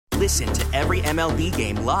Listen to every MLB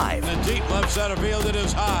game live. In the deep left center field, it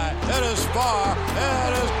is high, it is far,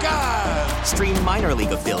 it is gone. Stream minor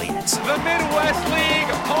league affiliates. The Midwest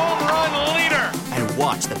League home run leader. And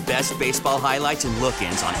watch the best baseball highlights and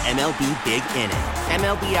look-ins on MLB Big Inning.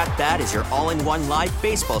 MLB At Bat is your all-in-one live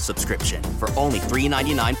baseball subscription for only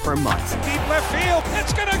 $3.99 per month. Deep left field,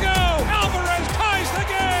 it's gonna go. Alvarez ties the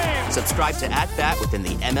game. Subscribe to At Bat within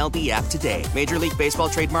the MLB app today. Major League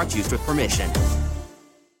Baseball trademarks used with permission.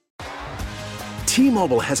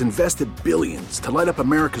 T-Mobile has invested billions to light up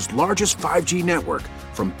America's largest 5G network,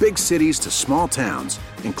 from big cities to small towns,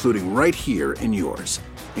 including right here in yours.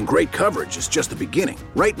 And great coverage is just the beginning.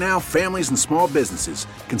 Right now, families and small businesses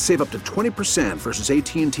can save up to 20% versus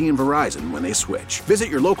AT&T and Verizon when they switch. Visit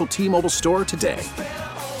your local T-Mobile store today.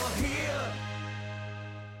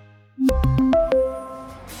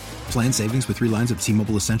 Plan savings with 3 lines of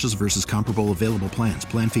T-Mobile Essentials versus comparable available plans.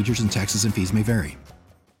 Plan features and taxes and fees may vary.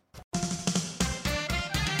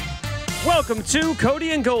 Welcome to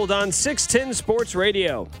Cody and Gold on 610 Sports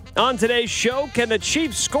Radio. On today's show, can the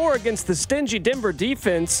Chiefs score against the stingy Denver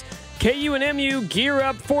defense? KU and MU gear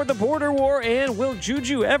up for the border war, and will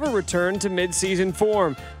Juju ever return to midseason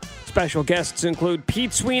form? Special guests include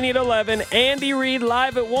Pete Sweeney at 11, Andy Reid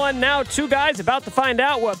live at 1. Now 2 guys about to find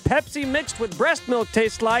out what Pepsi mixed with breast milk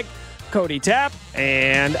tastes like. Cody Tapp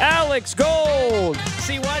and Alex Gold.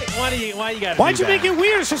 See, why you got? Why'd you make it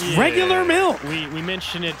weird? It's just regular milk. We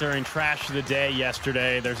mentioned it during Trash of the Day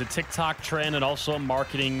yesterday. There's a TikTok trend and also a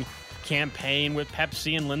marketing campaign with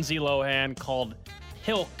Pepsi and Lindsay Lohan called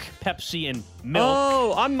Hilk Pepsi and Milk.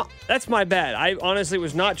 Oh, that's my bad. I honestly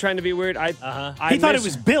was not trying to be weird. He thought it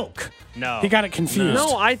was bilk. No, he got it confused.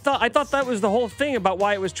 No, I thought that was the whole thing about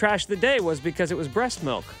why it was Trash of the Day, was because it was breast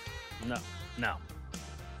milk. No.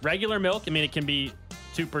 Regular milk, I mean, it can be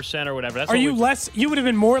 2% or whatever. That's Are you less? You would have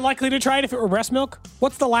been more likely to try it if it were breast milk?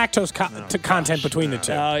 What's the lactose content between the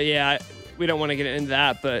two? Yeah, we don't want to get into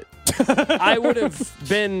that, but I would have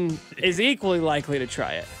been as equally likely to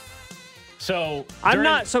try it. So I'm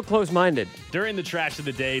not so close-minded. During the Trash of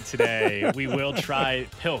the Day today, we will try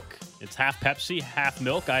Hilk. It's half Pepsi, half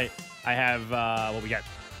milk. I have, we got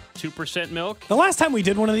 2% milk. The last time we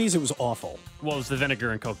did one of these, it was awful. Well, it was the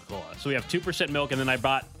vinegar and Coca-Cola. So we have 2% milk, and then I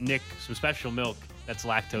bought Nick some special milk that's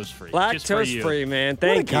lactose-free. Lactose-free, man.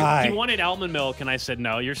 Thank you. He wanted almond milk, and I said,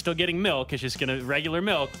 no, you're still getting milk. It's just regular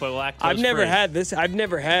milk, but lactose-free. I've never had this. I've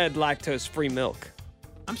never had lactose-free milk.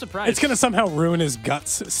 I'm surprised. It's going to somehow ruin his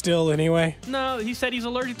guts still anyway. No, he said he's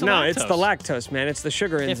allergic to lactose. No, it's the lactose, man. It's the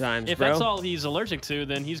sugar enzymes, if bro. That's all he's allergic to,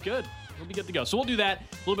 then he's good. We'll be good to go. So we'll do that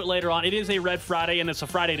a little bit later on. It is a Red Friday, and it's a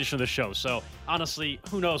Friday edition of the show. So honestly,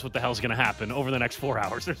 who knows what the hell's going to happen over the next 4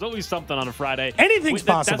 hours. There's always something on a Friday. Anything's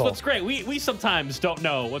possible. That's what's great. We sometimes don't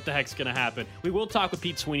know what the heck's going to happen. We will talk with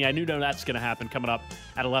Pete Sweeney. I know that's going to happen coming up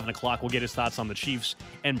at 11 o'clock. We'll get his thoughts on the Chiefs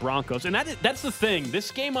and Broncos. And that's the thing.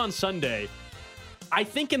 This game on Sunday, I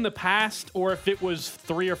think in the past, or if it was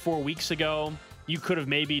 3 or 4 weeks ago, you could have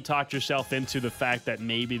maybe talked yourself into the fact that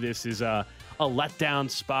maybe this is a letdown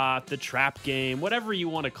spot, the trap game, whatever you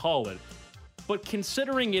want to call it. But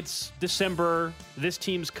considering it's December, this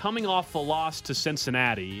team's coming off a loss to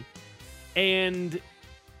Cincinnati, and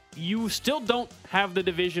you still don't have the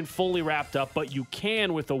division fully wrapped up, but you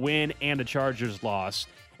can with a win and a Chargers loss,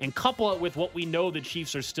 and couple it with what we know the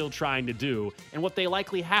Chiefs are still trying to do, and what they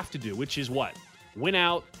likely have to do, which is what? Win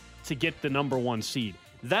out to get the number 1 seed.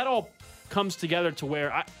 That all comes together to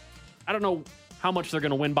where I don't know how much they're going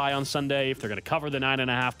to win by on Sunday, if they're going to cover the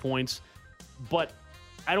 9.5 points. But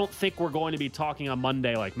I don't think we're going to be talking on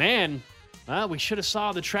Monday like, man, we should have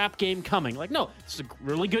saw the trap game coming. Like, no, it's a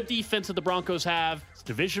really good defense that the Broncos have. It's a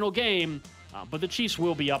divisional game, but the Chiefs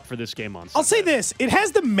will be up for this game on Sunday. I'll say this. It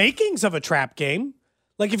has the makings of a trap game.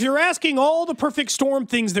 Like, if you're asking all the perfect storm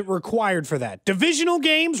things that were required for that. Divisional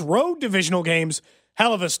games, road divisional games,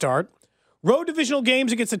 hell of a start. Road divisional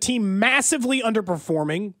games against a team massively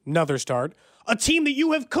underperforming, another start. A team that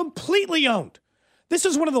you have completely owned. This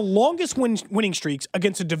is one of the longest winning streaks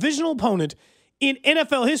against a divisional opponent in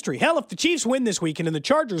NFL history. Hell, if the Chiefs win this weekend and the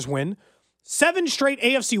Chargers win, 7 straight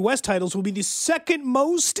AFC West titles will be the second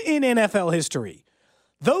most in NFL history.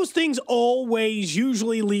 Those things always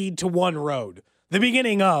usually lead to one road, the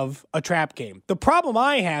beginning of a trap game. The problem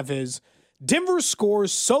I have is Denver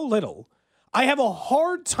scores so little, I have a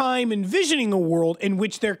hard time envisioning a world in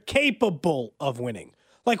which they're capable of winning.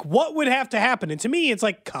 Like, what would have to happen? And to me, it's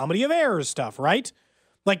like comedy of errors stuff, right?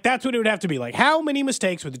 Like, that's what it would have to be. Like, how many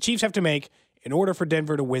mistakes would the Chiefs have to make in order for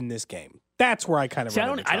Denver to win this game? That's where I kind of run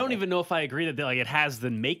into trouble. I don't even know if I agree that it has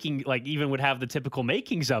the making, like, even would have the typical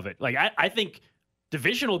makings of it. Like, I think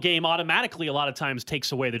divisional game automatically a lot of times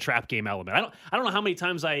takes away the trap game element. I don't know how many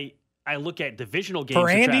times I look at divisional games for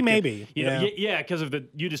Andy, maybe. Because of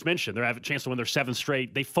you just mentioned they have a chance to win their 7th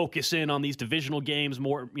straight. They focus in on these divisional games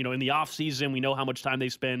more. In the off season, we know how much time they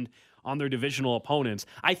spend on their divisional opponents.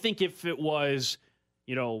 I think if it was,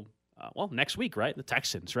 next week, right, the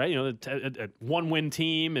Texans, right, a 1-win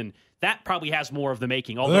team, and that probably has more of the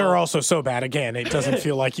making. Although they're also so bad again, it doesn't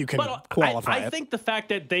feel like you can qualify. I think the fact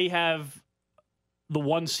that they have the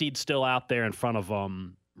 1 seed still out there in front of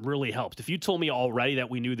them really helped. If you told me already that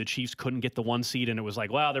we knew the Chiefs couldn't get the 1 seed and it was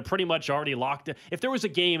like, wow, they're pretty much already locked in. If there was a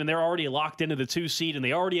game and they're already locked into the 2 seed and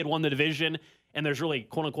they already had won the division and there's really,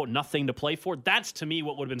 quote unquote, nothing to play for, that's to me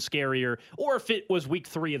what would have been scarier. Or if it was week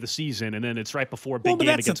 3 of the season and then it's right before a big game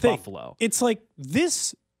against Buffalo. It's like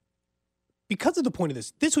this, because of the point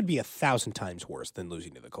of this would be 1,000 times worse than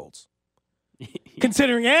losing to the Colts.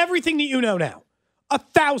 Considering everything that you know now,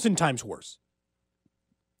 1,000 times worse.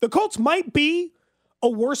 The Colts might be a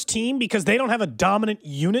worse team because they don't have a dominant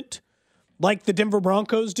unit like the Denver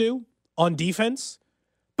Broncos do on defense.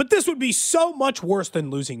 But this would be so much worse than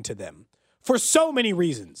losing to them for so many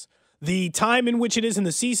reasons. The time in which it is in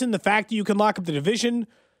the season, the fact that you can lock up the division,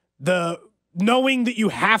 the knowing that you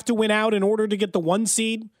have to win out in order to get the 1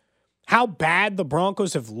 seed, how bad the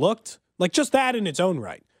Broncos have looked, like just that in its own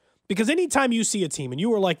right. Because anytime you see a team and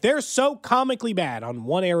you are like, they're so comically bad on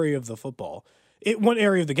one area of the football, one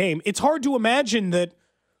area of the game, it's hard to imagine that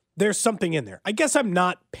there's something in there. I guess I'm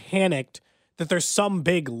not panicked that there's some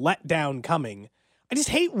big letdown coming. I just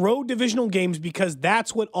hate road divisional games because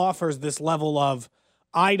that's what offers this level of,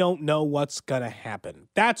 I don't know what's going to happen.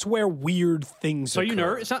 That's where weird things occur. So are you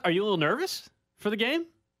nervous? Are you a little nervous for the game?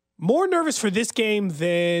 More nervous for this game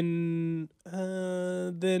than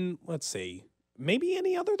let's see, maybe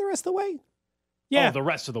any other the rest of the way. Yeah, the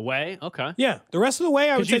rest of the way. Okay. Yeah, the rest of the way.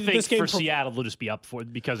 I would say that this game for Seattle will just be up for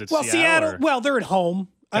because it's Seattle. Well, they're at home.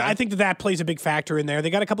 Okay. I think that plays a big factor in there. They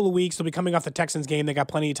got a couple of weeks. They'll be coming off the Texans game. They got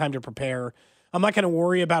plenty of time to prepare. I'm not going to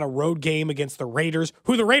worry about a road game against the Raiders,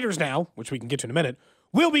 who the Raiders now, which we can get to in a minute,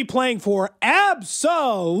 will be playing for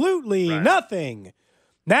absolutely nothing.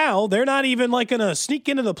 Now, they're not even going to sneak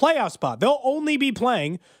into the playoff spot. They'll only be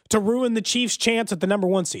playing to ruin the Chiefs' chance at the number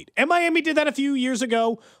 1 seed. And Miami did that a few years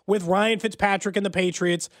ago with Ryan Fitzpatrick and the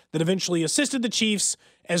Patriots that eventually assisted the Chiefs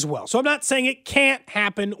as well. So I'm not saying it can't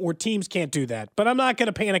happen or teams can't do that, but I'm not going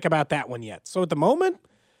to panic about that one yet. So at the moment,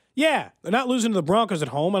 they're not losing to the Broncos at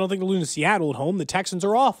home. I don't think they're losing to Seattle at home. The Texans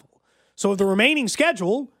are awful. So of the remaining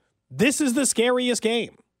schedule, this is the scariest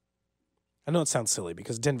game. I know it sounds silly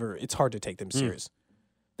because Denver, it's hard to take them serious.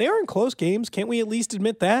 They are in close games. Can't we at least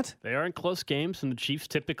admit that? They are in close games, and the Chiefs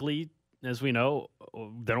typically, as we know,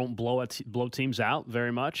 they don't blow teams out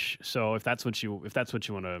very much. So if that's what you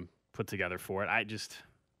want to put together for it,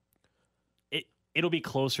 it'll be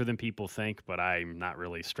closer than people think. But I'm not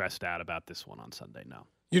really stressed out about this one on Sunday. No.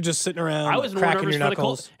 You're just sitting around. I was more cracking nervous your for the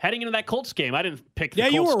knuckles. Colts heading into that Colts game. I didn't pick the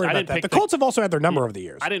Colts. Yeah, you were worried about that. The Colts have also had their number over the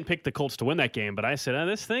years. I didn't pick the Colts to win that game, but I said,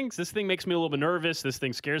 this thing makes me a little bit nervous. This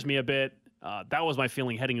thing scares me a bit. That was my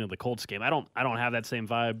feeling heading into the Colts game. I don't have that same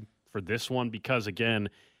vibe for this one because, again,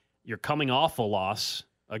 you're coming off a loss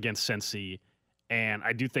against Cincy, and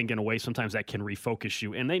I do think in a way sometimes that can refocus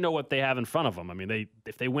you. And they know what they have in front of them. I mean,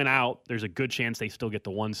 if they win out, there's a good chance they still get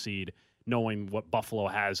the 1 seed, knowing what Buffalo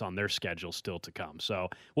has on their schedule still to come. So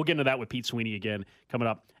we'll get into that with Pete Sweeney again coming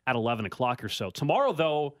up at 11 o'clock or so. Tomorrow,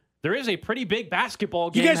 though, there is a pretty big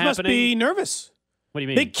basketball game happening. You guys must be nervous. What do you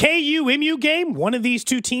mean? Big KU-MU game. One of these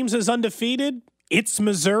two teams is undefeated. It's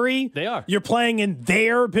Missouri. They are. You're playing in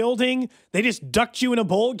their building. They just ducked you in a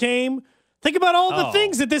bowl game. Think about all the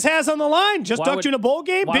things that this has on the line. Just ducked you in a bowl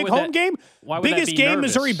game, big home game. Biggest game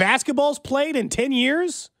Missouri basketball's played in 10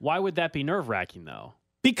 years. Why would that be nerve-wracking, though?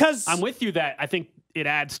 Because I'm with you that I think it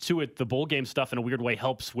adds to it. The bowl game stuff in a weird way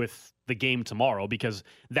helps with the game tomorrow because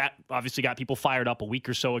that obviously got people fired up a week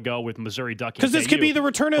or so ago with Missouri ducking. Because this could be the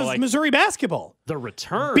return of Missouri basketball. The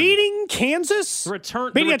return. Beating Kansas?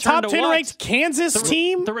 Beating a top 10 ranked Kansas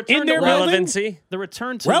team in their relevancy? The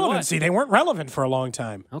return to relevancy. What? They weren't relevant for a long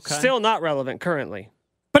time. Okay. Still not relevant currently.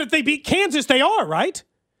 But if they beat Kansas, they are, right?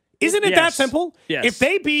 Isn't it that simple? Yes. If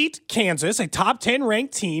they beat Kansas, a top 10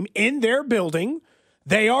 ranked team in their building,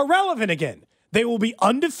 they are relevant again. They will be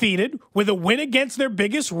undefeated with a win against their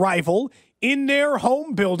biggest rival in their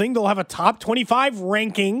home building. They'll have a top 25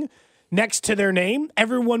 ranking next to their name.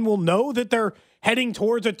 Everyone will know that they're heading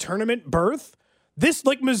towards a tournament berth.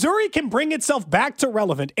 Missouri can bring itself back to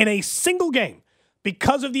relevant in a single game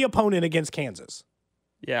because of the opponent against Kansas.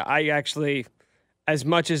 Yeah, I actually, as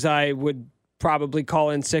much as I would probably call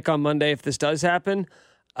in sick on Monday if this does happen,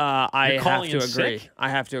 I have calling to in agree. sick? I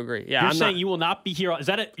have to agree. Yeah, You're saying you will not be here. Is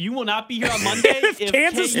that it? You will not be here on Monday if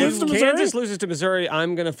Kansas loses to If Missouri? Kansas loses to Missouri,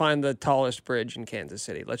 I'm going to find the tallest bridge in Kansas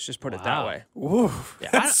City. Let's just put it that way. Ooh,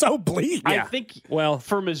 that's so bleak. I Yeah. think Well-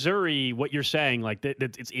 for Missouri, what you're saying, like that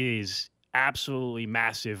it is absolutely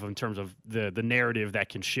massive in terms of the narrative that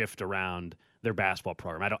can shift around their basketball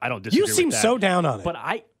program. I don't disagree You seem with that. so down on it. But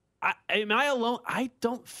am I alone? I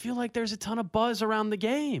don't feel like there's a ton of buzz around the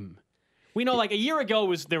game. We know, like a year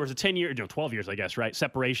ago, there was a 12 years, I guess, right?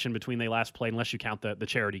 Separation between they last played, unless you count the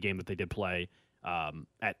charity game that they did play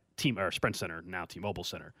at Sprint Center, now T-Mobile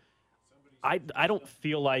Center. I don't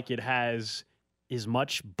feel like it has as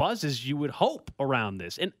much buzz as you would hope around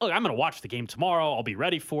this. And look, I'm going to watch the game tomorrow. I'll be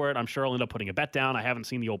ready for it. I'm sure I'll end up putting a bet down. I haven't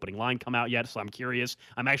seen the opening line come out yet, so I'm curious.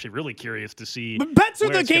 I'm actually really curious to see. But bets are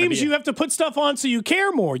where the it's gonna games be. you have to put stuff on so you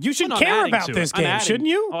care more. You should Well, no, I'm care adding about to this it. I'm game, adding- shouldn't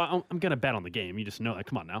you? Oh, I'm going to bet on the game. You just know that.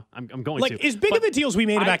 Come on now. I'm going Like, to. as big But of a deal as we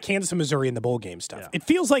made I- about Kansas and Missouri in the bowl game stuff, Yeah. it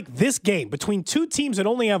feels like this game between two teams that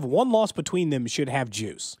only have one loss between them should have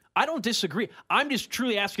juice. I don't disagree. I'm just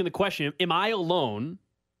truly asking the question, am I alone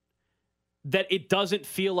that it doesn't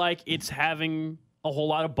feel like it's having a whole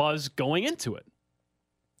lot of buzz going into it?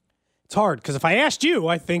 It's hard because if I asked you,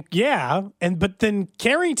 I think yeah, but then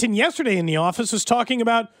Carrington yesterday in the office was talking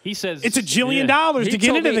about He says it's $1 jillion He to get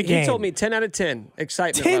told into me- the game. He told me 10 out of 10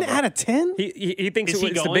 excitement 10 level. out of 10. He thinks Is he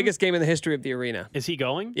it's the going? biggest game in the history of the arena. Is he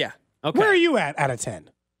going? Yeah. Okay. Where are you at out of 10?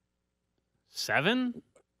 7?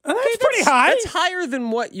 That's pretty high. That's higher than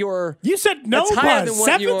what your You said no that's higher buzz. than what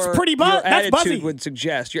Seven's your, pretty your buzz. That's attitude buzzy. would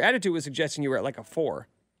suggest. Your attitude was suggesting you were at like a 4.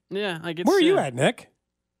 Yeah, I guess. Where are you at, Nick?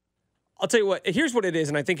 I'll tell you what. Here's what it is,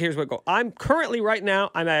 and I think here's what go. I'm currently right now.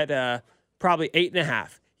 I'm at probably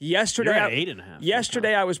 8.5. Yesterday, You're at 8.5.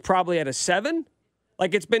 Yesterday, I was probably at a 7.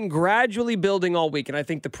 Like it's been gradually building all week, and I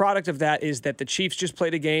think the product of that is that the Chiefs just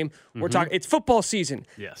played a game. We're talking. It's football season.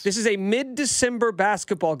 Yes. This is a mid-December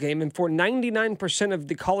basketball game, and for 99% of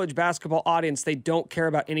the college basketball audience, they don't care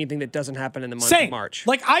about anything that doesn't happen in the month Same. of March.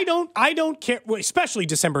 Like I don't care, well, especially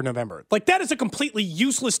December, November. Like that is a completely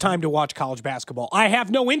useless time to watch college basketball. I have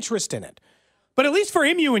no interest in it. But at least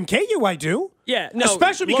for MU and KU, I do. Yeah, no,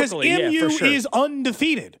 especially because locally, yeah, MU for sure. is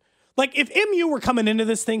undefeated. Like if MU were coming into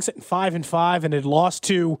this thing sitting 5-5 and had lost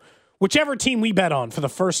to whichever team we bet on for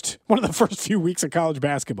one of the first few weeks of college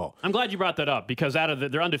basketball. I'm glad you brought that up because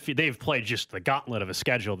they're undefeated. They've played just the gauntlet of a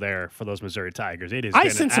schedule there for those Missouri Tigers. It has I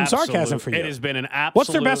been sense an some sarcasm absolute- for you. It has been an absolute. What's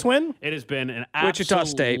their best win? It has been an Wichita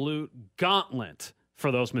State. absolute gauntlet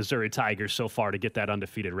for those Missouri Tigers so far to get that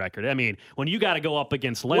undefeated record. I mean, when you got to go up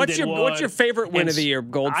against Lindenwood. What's your favorite win of the year,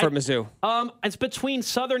 Gold, for Mizzou? It's between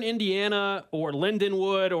Southern Indiana or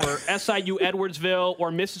Lindenwood or SIU Edwardsville or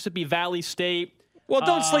Mississippi Valley State. Well,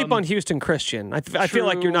 don't sleep on Houston Christian. I feel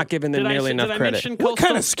like you're not giving them nearly enough credit. What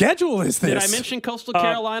kind of schedule is this? Did I mention Coastal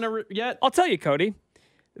Carolina yet? I'll tell you, Cody.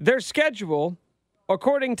 Their schedule,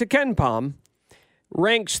 according to KenPom,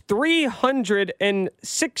 ranks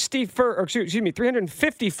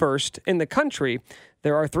 351st in the country.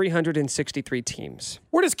 There are 363 teams.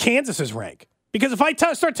 Where does Kansas's rank? Because if I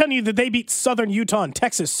start telling you that they beat Southern Utah and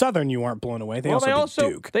Texas Southern, you aren't blown away. They They also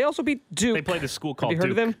beat Duke. They also beat Duke. They played a school called Have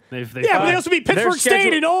you heard Duke. of them? They've Yeah, but they also beat Pittsburgh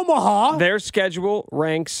State in Omaha. Their schedule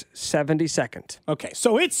ranks 72nd. Okay,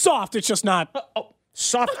 so it's soft. It's just not.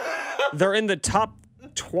 Soft. They're in the top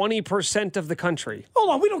 20% of the country. Hold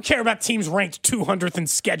on, we don't care about teams ranked 200th in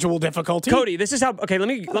schedule difficulty. Cody, this is how. Okay, let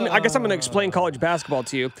me. I guess I'm going to explain college basketball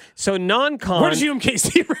to you. So non-con. Where does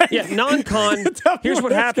UMKC rank? Yeah, non-con. Tell me Here's where what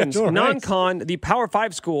their happens. schedule ranks. Non-con. The Power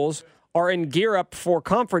 5 schools are in gear up for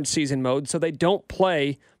conference season mode, so they don't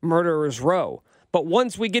play Murderers Row. But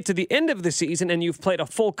once we get to the end of the season and you've played a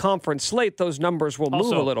full conference slate, those numbers will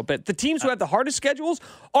move a little bit. The teams who have the hardest schedules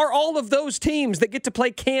are all of those teams that get to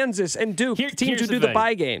play Kansas and Duke, the teams who do the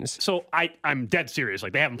bye games. So I'm dead serious.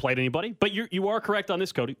 Like, they haven't played anybody. But you are correct on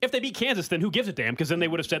this, Cody. If they beat Kansas, then who gives a damn? Because then they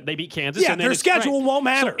would have said they beat Kansas. Yeah, and then their it's schedule ranked. won't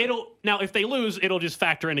matter. So now, if they lose, it'll just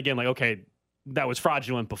factor in again, like, okay, that was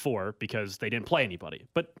fraudulent before because they didn't play anybody.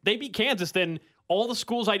 But they beat Kansas, then all the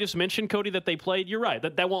schools I just mentioned, Cody, that they played, you're right.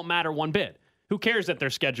 That won't matter one bit. Who cares that their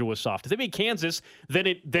schedule was soft? If they beat Kansas, then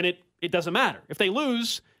it doesn't matter. If they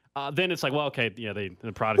lose, then it's like, well, okay, yeah, the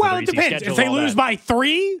product Well, of it their easy depends. schedule. If they all lose that. by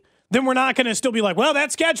 3, then we're not going to still be like, well,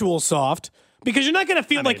 that schedule's soft. Because you're not going to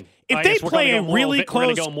feel like if I they guess we're play gonna a go really We're close.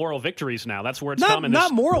 going to go moral victories now. That's where it's Not coming.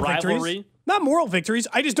 moral rivalry. victories. Not moral victories.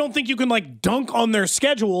 I just don't think you can like dunk on their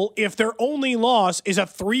schedule if their only loss is a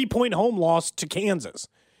 3-point home loss to Kansas.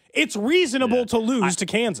 It's reasonable to lose to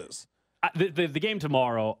Kansas. The game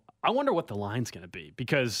tomorrow, I wonder what the line's going to be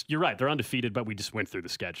because you're right. They're undefeated, but we just went through the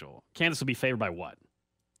schedule. Kansas will be favored by what?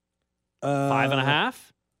 5.5?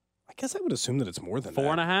 I guess I would assume that it's more than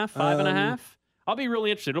 4.5, 5.5. I'll be really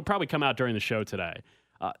interested. It'll probably come out during the show today.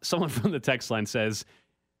 Someone from the text line says,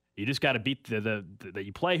 you just got to beat that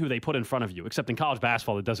you play who they put in front of you. Except in college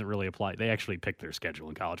basketball, it doesn't really apply. They actually pick their schedule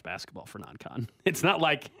in college basketball for non-con. It's not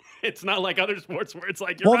like other sports where it's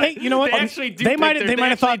like you're right. You know what? They might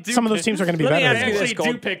have thought some of those teams are going to be better. They actually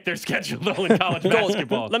do pick their schedule though in college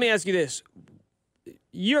basketball. Let me ask you this: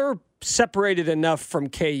 you're separated enough from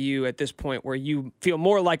KU at this point where you feel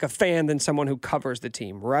more like a fan than someone who covers the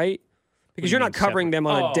team, right? Because you're not covering them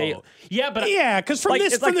on a daily. Yeah, but because from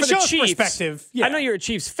the show's perspective, I know you're a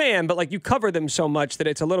Chiefs fan, but like you cover them so much that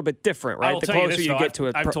it's a little bit different, right? The closer you get to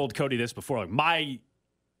it. I've told Cody this before. Like my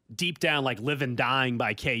deep down, like live and dying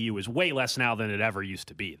by KU is way less now than it ever used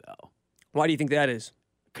to be, though. Why do you think that is?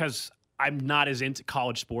 Because I'm not as into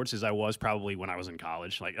college sports as I was probably when I was in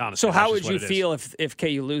college. Like honestly, so how would you feel if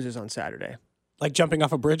KU loses on Saturday? Like jumping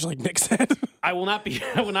off a bridge, like Nick said. I will not be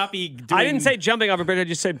doing... I didn't say jumping off a bridge. I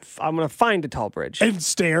just said I'm going to find a tall bridge and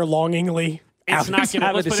stare longingly. It's not going to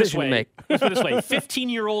have a decision to make. Let's put it this way: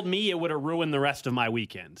 15-year-old me, it would have ruined the rest of my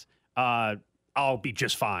weekend. I'll be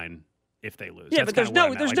just fine if they lose. Yeah, That's but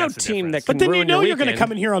there's no team that can. But then ruin you're going to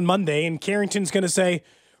come in here on Monday, and Carrington's going to say,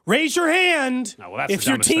 "Raise your hand if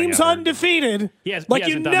your team's undefeated." He's going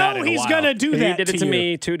to do that. He did it to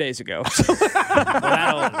me 2 days ago.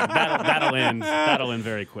 That'll end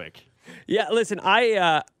very quick. Yeah, listen,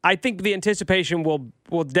 I think the anticipation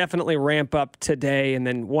will definitely ramp up today, and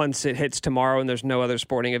then once it hits tomorrow and there's no other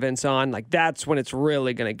sporting events on, like that's when it's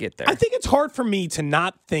really going to get there. I think it's hard for me to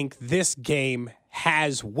not think this game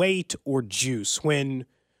has weight or juice when,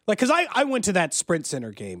 like, because I went to that Sprint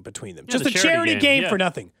Center game between them, just a charity game for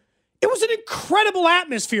nothing. It was an incredible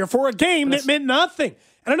atmosphere for a game that meant nothing.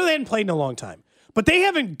 And I know they hadn't played in a long time, but they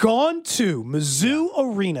haven't gone to Mizzou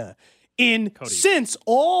Arena since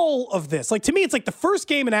all of this. Like, to me, it's like the first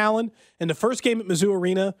game in Allen and the first game at Mizzou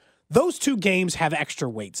Arena. Those two games have extra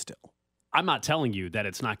weight still. I'm not telling you that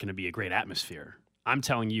it's not going to be a great atmosphere. I'm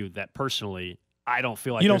telling you that personally, I don't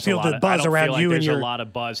feel like you don't feel the buzz around you, and there's a lot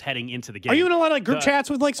of buzz heading into the game. Are you in a lot of like group chats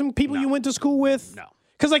with like some people you went to school with? No,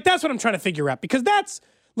 because like that's what I'm trying to figure out. Because that's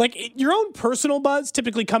like your own personal buzz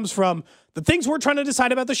typically comes from the things we're trying to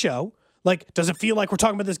decide about the show. Like, does it feel like we're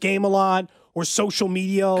talking about this game a lot, or social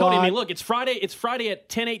media a lot? Cody, I mean, look, it's Friday. It's Friday at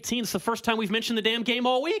 10:18. It's the first time we've mentioned the damn game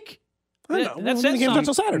all week. I know. That's the game's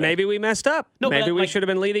until Saturday. Maybe we messed up. No, maybe we should have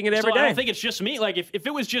been leading it every day. I don't think it's just me. Like, if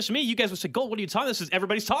it was just me, you guys would say, "Gold, what are you talking? This is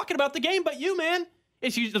everybody's talking about the game, but you, man."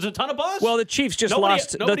 There's a ton of buzz. Well, the Chiefs just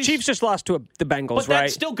lost. The Chiefs just lost to the Bengals, but right?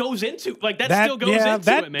 That still goes into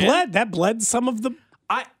it, man. That bled some of the.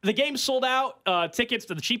 The game sold out. Tickets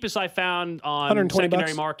to the cheapest I found on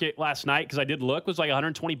secondary market last night, because I did look, was like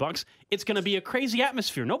 $120. It's going to be a crazy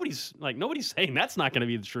atmosphere. Nobody's saying that's not going to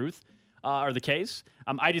be the truth or the case.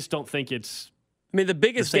 I just don't think it's. I mean, the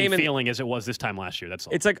biggest game feeling as it was this time last year. That's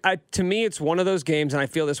all. It's like to me, it's one of those games, and I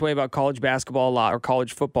feel this way about college basketball a lot, or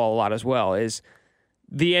college football a lot as well. Is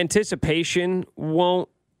the anticipation won't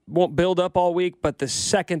build up all week, but the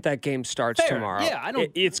second that game starts tomorrow,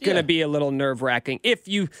 it's going to be a little nerve-wracking.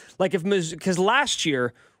 Because last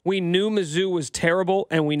year we knew Mizzou was terrible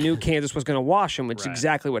and we knew Kansas was going to wash them, which is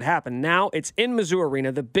exactly what happened. Now it's in Mizzou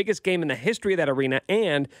Arena, the biggest game in the history of that arena,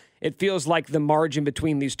 and it feels like the margin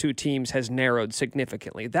between these two teams has narrowed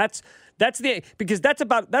significantly. That's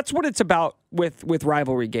what it's about with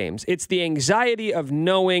rivalry games. It's the anxiety of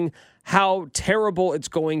knowing how terrible it's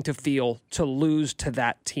going to feel to lose to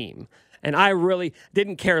that team. And I really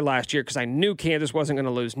didn't care last year because I knew Kansas wasn't going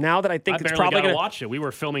to lose. Now that I think it's probably going to watch it. We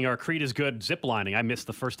were filming our Creed is Good zip lining. I missed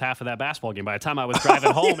the first half of that basketball game. By the time I was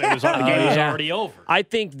driving home, the game was already over.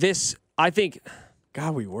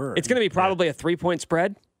 God, we were. It's going to be probably a 3-point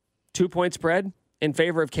spread, 2-point spread in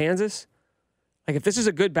favor of Kansas. Like, if this is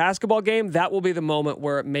a good basketball game, that will be the moment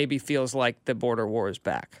where it maybe feels like the border war is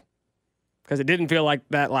back. Because it didn't feel like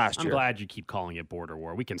that last year. I'm glad you keep calling it border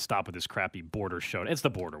war. We can stop with this crappy border show. It's the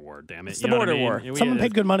border war, damn it. It's the border war. Someone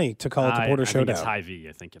paid good money to call it the border showdown. I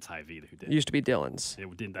think it's Hy-Vee who did it. It used to be Dylan's.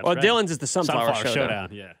 Right. Dylan's is the Sunflower Showdown.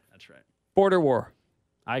 Yeah, that's right. Border war.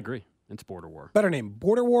 I agree. It's border war. Better name,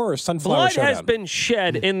 border war or Sunflower Showdown? Blood has been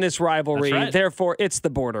shed in this rivalry. Right. Therefore, it's the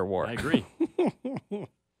border war. I agree.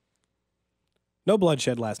 No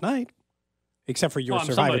bloodshed last night, except for your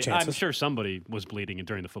survivor chances. I'm sure somebody was bleeding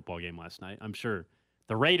during the football game last night. I'm sure.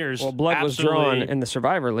 The Raiders. Well, blood was drawn in the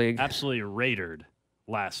Survivor League. Absolutely raidered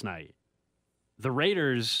last night. The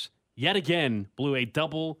Raiders yet again blew a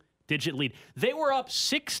double-digit lead. They were up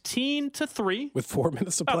 16-3 with 4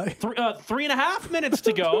 minutes to play. 3.5 minutes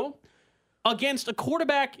to go against a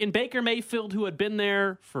quarterback in Baker Mayfield who had been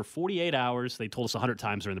there for 48 hours. They told us 100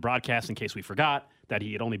 times during the broadcast, in case we forgot, that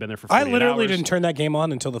he had only been there for 48 I literally hours. didn't turn that game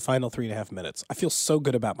on until the final 3.5 minutes. I feel so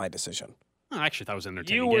good about my decision. I actually thought it was an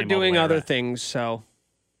entertaining. You were game all the doing way other around. things, so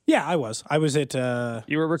Yeah, I was. I was at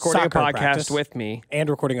you were recording a soccer podcast practice with me. and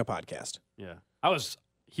recording a podcast. Yeah, I was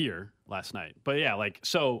here last night, but yeah,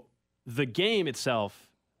 so the game itself,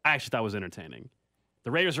 I actually thought was entertaining.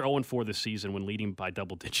 The Raiders are 0-4 this season when leading by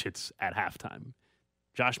double digits at halftime.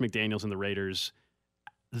 Josh McDaniels and the Raiders,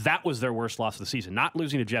 that was their worst loss of the season. Not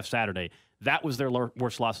losing to Jeff Saturday, that was their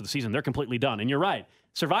worst loss of the season. They're completely done. And you're right.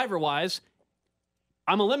 Survivor-wise,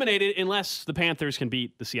 I'm eliminated unless the Panthers can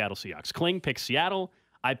beat the Seattle Seahawks. Kling picked Seattle.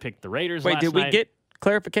 I picked the Raiders Wait, last did night. we get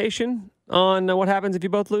clarification on what happens if you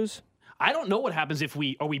both lose? I don't know what happens if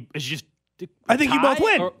it's just I think you both tie,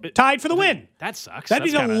 win. or- Tied for the win. That sucks. That'd be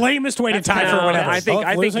That's the kinda- lamest way to that's tie kinda- for whatever. I think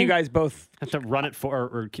Both losing? you guys both. have to run it for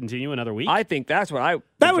or continue another week. I think that's what I.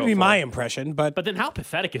 That would be vote my for. impression, but But then how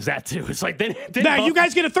pathetic is that too? It's like then now both you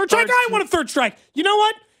guys get a third strike. I want a third strike. You know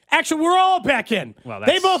what? Actually, we're all back in. Well, they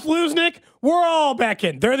that's- both lose, Nick. We're all back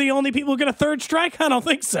in. They're the only people who get a third strike? I don't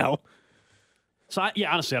think so. So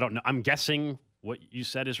honestly, I don't know. I'm guessing what you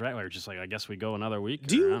said is right. Or just like I guess we go another week.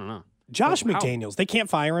 Do you- I don't know. Josh How? McDaniels, they can't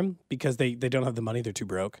fire him because they don't have the money. They're too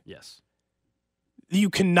broke. Yes. You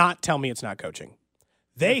cannot tell me it's not coaching.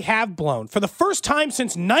 They have blown, for the first time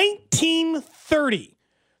since 1930,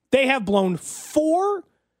 they have blown 4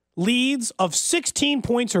 leads of 16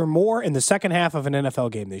 points or more in the second half of an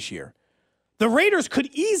NFL game this year. The Raiders could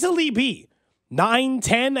easily be 9,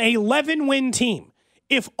 10, 11-win team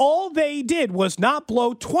if all they did was not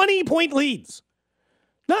blow 20-point leads.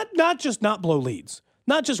 Not just not blow leads.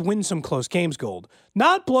 Not just win some close games, Gold.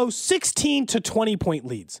 Not blow 16 to 20-point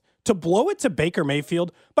leads. To blow it to Baker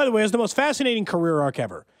Mayfield, by the way, is the most fascinating career arc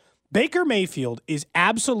ever. Baker Mayfield is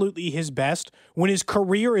absolutely his best when his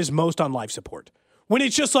career is most on life support. When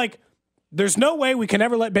it's just like, there's no way we can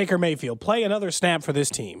ever let Baker Mayfield play another snap for this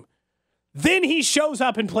team. Then he shows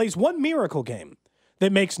up and plays one miracle game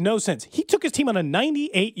that makes no sense. He took his team on a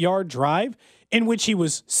 98-yard drive in which he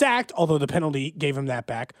was sacked, although the penalty gave him that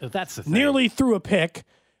back. That's the thing. Nearly threw a pick.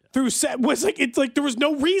 It's like there was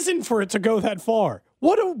no reason for it to go that far.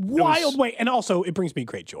 What a wild way. And also, it brings me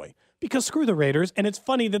great joy because screw the Raiders, and it's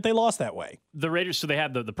funny that they lost that way. The Raiders, so they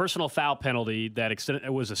had the personal foul penalty that extended.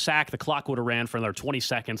 It was a sack. The clock would have ran for another 20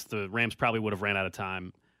 seconds. The Rams probably would have ran out of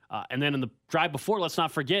time. And then in the drive before, let's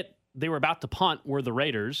not forget, they were about to punt, were the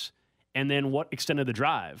Raiders. And then what extended the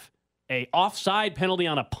drive? A offside penalty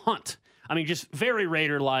on a punt. I mean, just very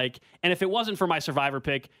Raider-like. And if it wasn't for my Survivor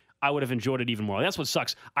pick, I would have enjoyed it even more. That's what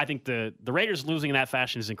sucks. I think the Raiders losing in that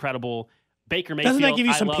fashion is incredible. Baker Mayfield, Doesn't that give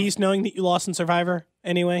you some I love- peace knowing that you lost in Survivor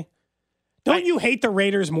anyway? Don't you hate the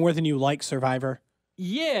Raiders more than you like Survivor?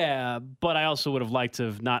 Yeah, but I also would have liked to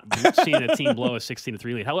have not seen a team blow a 16-3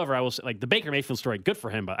 lead. However, I will say, like, the Baker Mayfield story, good for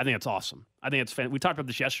him, but I think it's awesome. I think it's we talked about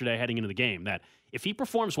this yesterday heading into the game, that if he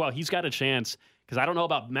performs well, he's got a chance, because I don't know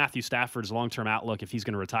about Matthew Stafford's long-term outlook, if he's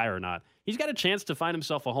going to retire or not. He's got a chance to find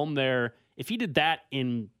himself a home there. If he did that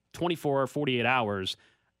in 24 or 48 hours,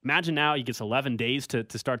 imagine now he gets 11 days to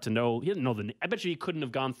start to know. He didn't know I bet you he couldn't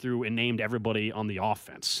have gone through and named everybody on the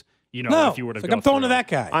offense. You know, No, if you were to it's like go I'm throwing through. to that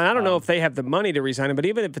guy. I don't know if they have the money to resign him, but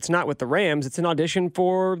even if it's not with the Rams, it's an audition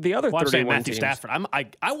for the other Well, I'm saying 31 Matthew teams.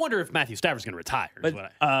 Stafford. I wonder if Matthew Stafford's going to retire. Is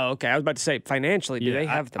what Okay. I was about to say, financially, do they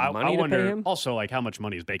have the money wonder, to pay him? Also, like, how much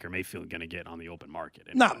money is Baker Mayfield going to get on the open market?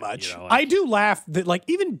 And, Not much. You know, I do laugh that, like,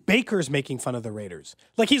 even Baker's making fun of the Raiders.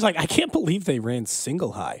 Like, he's like, I can't believe they ran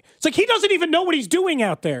single high. It's like he doesn't even know what he's doing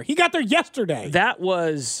out there. He got there yesterday. That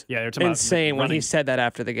was Yeah, they're talking about insane when he running- said that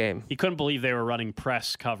after the game. he couldn't believe they were running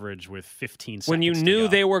press coverage with 15 seconds When you to knew go.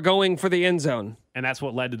 they were going for the end zone. And that's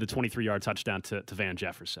what led to the 23-yard touchdown to Van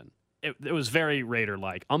Jefferson. It was very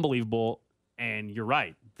Raider-like, unbelievable. And you're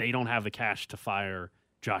right, they don't have the cash to fire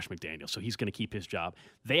Josh McDaniels, so he's going to keep his job.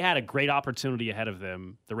 They had a great opportunity ahead of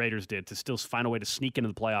them, the Raiders did, to still find a way to sneak into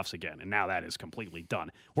the playoffs again, and now that is completely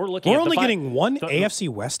done. We're looking. We're at only the getting one the- AFC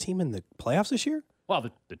West team in the playoffs this year? Well,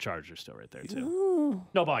 the Chargers still right there too.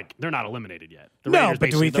 No, but like, they're not eliminated yet. The No, Raiders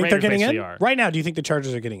but do we basically- think they're the Raiders getting in? basically are. Right now, do you think the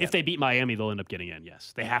Chargers are getting in? If they beat Miami, they'll end up getting in.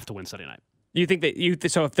 Yes, they have to win Sunday night. You think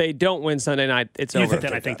that so if they don't win Sunday night, it's over.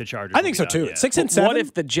 Then I think the Chargers. I will think be so done, too. yeah. 6 and 7. What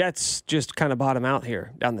if the Jets just kind of bottom out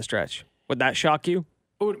here down the stretch? Would that shock you?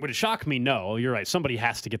 Would it shock me? No, you're right. Somebody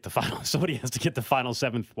has to get the final. Somebody has to get the final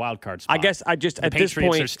 7th wild card spot. I guess I just the at this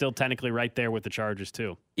Patriots point, are still technically right there with the Chargers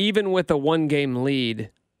too. even with a 1-game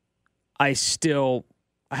lead, I still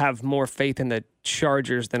have more faith in the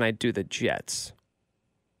Chargers than I do the Jets.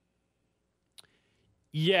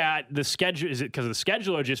 Yeah, the schedule is it because of the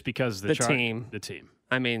schedule or just because The team. The team.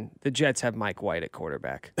 I mean, the Jets have Mike White at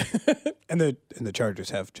quarterback. and the Chargers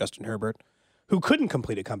have Justin Herbert, who couldn't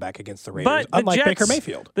complete a comeback against the Raiders, But unlike Baker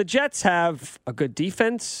Mayfield. The Jets have a good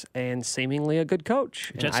defense and seemingly a good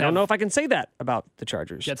coach. And I don't know if I can say that about the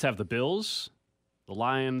Chargers. Jets have the Bills, the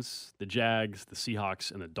Lions, the Jags, the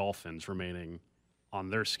Seahawks, and the Dolphins remaining on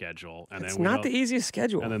their schedule. And it's then not the easiest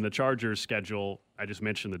schedule. And then the Chargers schedule, I just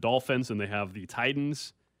mentioned the Dolphins, and they have the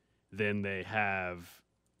Titans. Then they have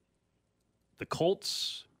the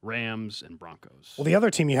Colts, Rams, and Broncos. Well, the other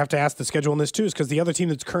team you have to ask the schedule on this too is because the other team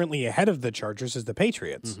that's currently ahead of the Chargers is the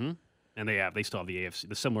Patriots. Mm-hmm. And they still have the AFC,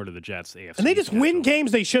 the similar to the Jets, the AFC. And they just schedule. win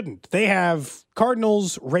games they shouldn't. They have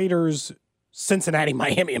Cardinals, Raiders, Cincinnati,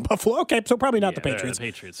 Miami, and Buffalo. Okay, so probably not the Patriots. The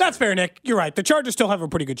Patriots. That's fair, Nick. You're right. The Chargers still have a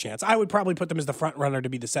pretty good chance. I would probably put them as the front runner to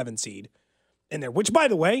be the 7 seed in there, which, by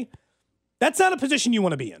the way, that's not a position you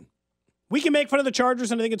want to be in. We can make fun of the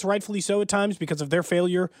Chargers, and I think it's rightfully so at times because of their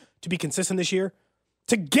failure to be consistent this year.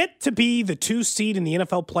 To get to be the 2 seed in the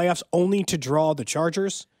NFL playoffs only to draw the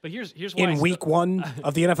Chargers but here's why in week 1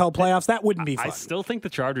 of the NFL playoffs, that wouldn't be fun. I still think the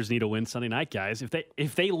Chargers need to win Sunday night, guys.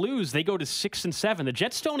 If they lose, they go to 6-7. The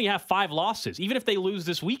Jets still only have 5 losses. Even if they lose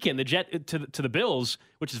this weekend, the Jet to the Bills,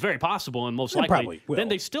 which is very possible and most likely, then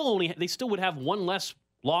they still would have 1 less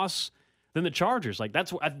loss than the Chargers. Like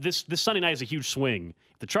that's this Sunday night is a huge swing.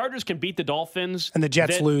 If the Chargers can beat the Dolphins and the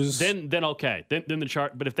Jets lose, then okay. Then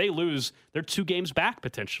the But if they lose, they're 2 games back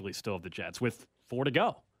potentially still of the Jets with 4 to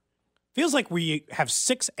go. Feels like we have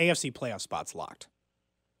 6 AFC playoff spots locked.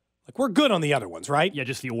 Like we're good on the other ones, right? Yeah,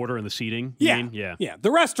 just the order and the seeding. Yeah.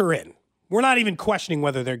 The rest are in. We're not even questioning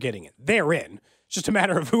whether they're getting it. They're in. It's just a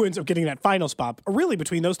matter of who ends up getting that final spot. Really,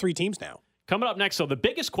 between those 3 teams now. Coming up next, though, the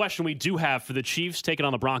biggest question we do have for the Chiefs taking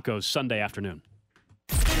on the Broncos Sunday afternoon.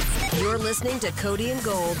 You're listening to Cody and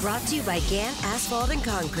Gold, brought to you by Gant Asphalt and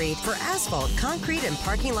Concrete. For asphalt, concrete, and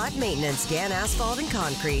parking lot maintenance, Gant Asphalt and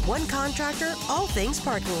Concrete. One contractor, all things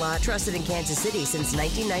parking lot. Trusted in Kansas City since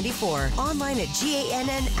 1994. Online at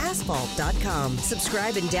GANNasphalt.com.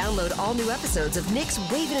 Subscribe and download all new episodes of Nick's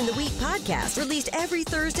Waving in the Wheat podcast, released every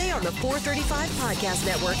Thursday on the 435 Podcast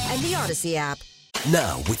Network and the Odyssey app.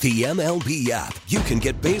 Now, with the MLB app, you can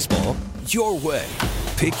get baseball your way.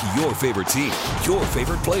 Pick your favorite team, your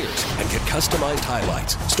favorite players, and get customized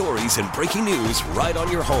highlights, stories, and breaking news right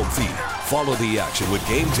on your home feed. Follow the action with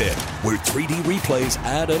Game 10, where 3D replays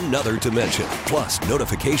add another dimension. Plus,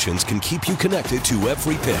 notifications can keep you connected to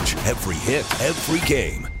every pitch, every hit, every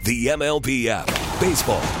game. The MLB app.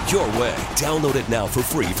 Baseball your way. Download it now for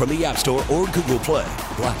free from the App Store or Google Play.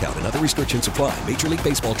 Blackout and other restrictions apply. Major League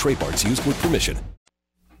Baseball trademarks used with permission.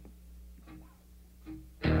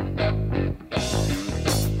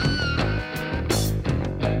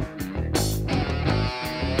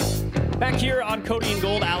 Back here on Cody and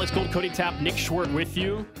Gold, Alex Gold, Cody Tapp, Nick Schwartz with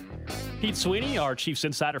you. Pete Sweeney, our Chiefs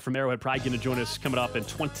insider from Arrowhead Pride, going to join us coming up in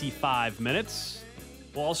 25 minutes.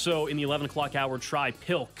 We'll also, in the 11 o'clock hour, try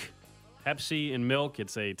Pilk. Pepsi and milk.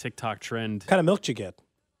 It's a TikTok trend. What kind of milk did you get?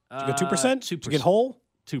 Did you get 2%? 2%. Did you get whole?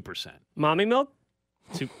 2%. Mommy milk?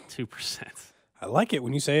 2%. I like it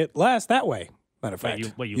when you say it last that way. Matter of fact,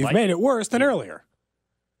 you've like made it worse than earlier.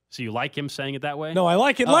 So you like him saying it that way? No, I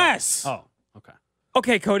like it less. Oh, okay.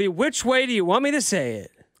 Okay, Cody, which way do you want me to say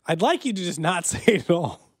it? I'd like you to just not say it at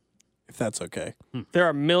all, if that's okay. There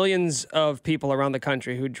are millions of people around the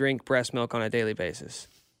country who drink breast milk on a daily basis.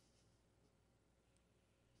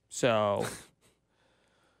 So.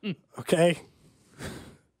 Okay.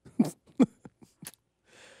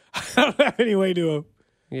 I don't have any way to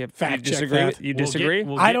fact check that. You disagree?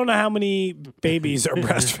 I don't know how many babies are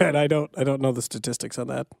breastfed. I don't know the statistics on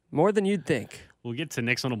that. More than you'd think. We'll get to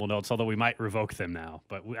Nick's honorable notes, although we might revoke them now.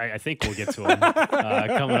 But I think we'll get to them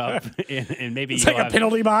coming up, and maybe it's like a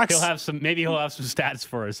penalty box. Maybe he'll have some stats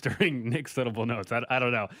for us during Nick's honorable notes. I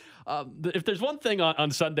don't know. If there's one thing on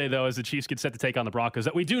Sunday though, as the Chiefs get set to take on the Broncos,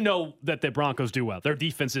 that we do know that the Broncos do well. Their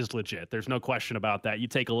defense is legit. There's no question about that. You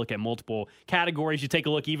take a look at multiple categories. You take a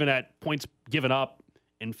look even at points given up,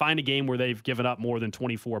 and find a game where they've given up more than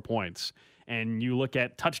 24 points. And you look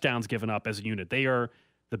at touchdowns given up as a unit. They are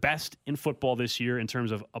the best in football this year in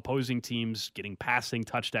terms of opposing teams getting passing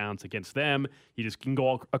touchdowns against them. You just can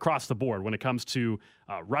go across the board. When it comes to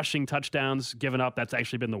rushing touchdowns given up, that's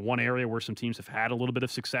actually been the one area where some teams have had a little bit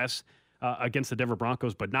of success against the Denver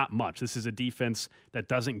Broncos, but not much. This is a defense that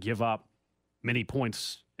doesn't give up many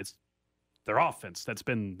points. It's their offense that's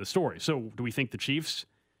been the story. So do we think the Chiefs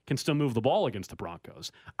can still move the ball against the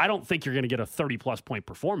Broncos? I don't think you're going to get a 30-plus point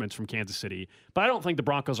performance from Kansas City, but I don't think the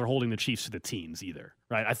Broncos are holding the Chiefs to the teens either,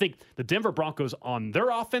 right? I think the Denver Broncos on their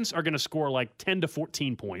offense are going to score like 10 to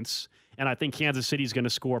 14 points, and I think Kansas City is going to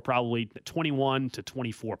score probably 21 to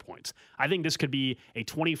 24 points. I think this could be a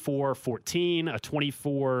 24-14, a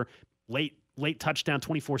 24 late late touchdown,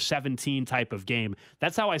 24-17 type of game.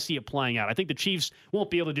 That's how I see it playing out. I think the Chiefs won't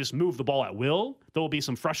be able to just move the ball at will. There will be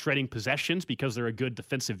some frustrating possessions because they're a good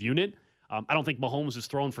defensive unit. I don't think Mahomes is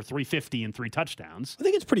thrown for 350 and 3 touchdowns. I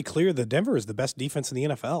think it's pretty clear that Denver is the best defense in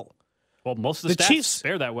the NFL. Well, most of the stats Chiefs,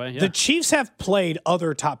 bear that way. Yeah. The Chiefs have played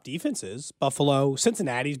other top defenses. Buffalo,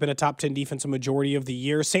 Cincinnati's been a top 10 defensive majority of the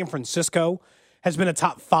year. San Francisco has been a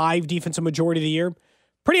top 5 defensive majority of the year.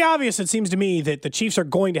 Pretty obvious, it seems to me, that the Chiefs are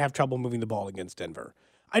going to have trouble moving the ball against Denver.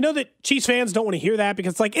 I know that Chiefs fans don't want to hear that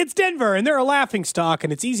because it's Denver and they're a laughingstock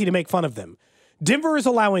and it's easy to make fun of them. Denver is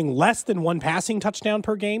allowing less than 1 passing touchdown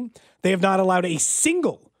per game. They have not allowed a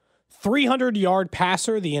single 300-yard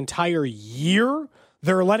passer the entire year.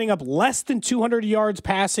 They're letting up less than 200 yards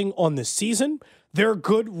passing on the season. They're a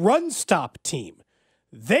good run-stop team.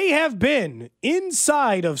 They have been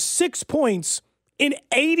inside of 6 points in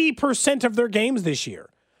 80% of their games this year.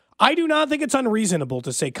 I do not think it's unreasonable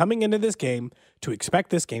to say coming into this game to expect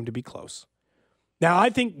this game to be close. Now,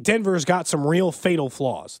 I think Denver's got some real fatal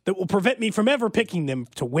flaws that will prevent me from ever picking them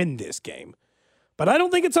to win this game. But I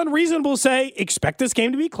don't think it's unreasonable to say, expect this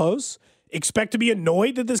game to be close, expect to be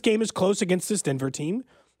annoyed that this game is close against this Denver team,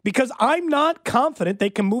 because I'm not confident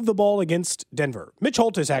they can move the ball against Denver. Mitch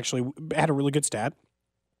Holtis actually had a really good stat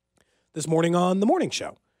this morning on the morning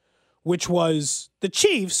show, which was the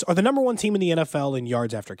Chiefs are the number 1 team in the NFL in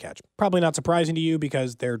yards after catch. Probably not surprising to you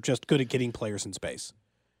because they're just good at getting players in space.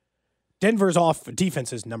 Denver's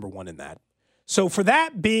defense is number 1 in that. So for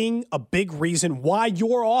that being a big reason why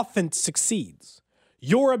your offense succeeds,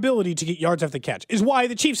 your ability to get yards after the catch is why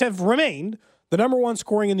the Chiefs have remained the number 1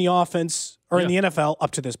 scoring in the offense or in the NFL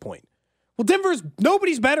up to this point. Well,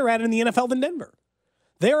 nobody's better at it in the NFL than Denver.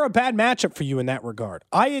 They're a bad matchup for you in that regard.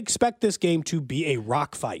 I expect this game to be a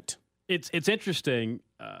rock fight. It's interesting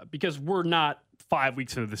because we're not 5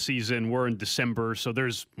 weeks into the season. We're in December, so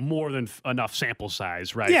there's more than enough sample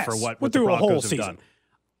size, right, yes, for what the Broncos whole have season. done.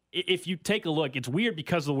 If you take a look, it's weird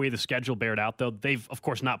because of the way the schedule bared out, though. They've, of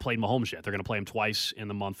course, not played Mahomes yet. They're going to play him twice in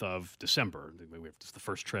the month of December. It's the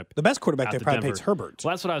first trip. The best quarterback they probably played is Herbert.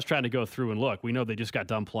 Well, that's what I was trying to go through and look. We know they just got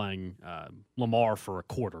done playing Lamar for a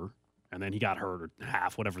quarter, and then he got hurt or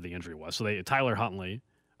half, whatever the injury was. So Tyler Huntley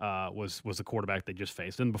was the quarterback they just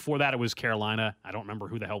faced. And before that, it was Carolina. I don't remember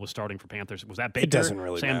who the hell was starting for Panthers. Was that Baker? It doesn't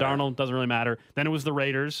really Sam matter. Darnold? Doesn't really matter. Then it was the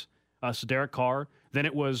Raiders, so Derek Carr. Then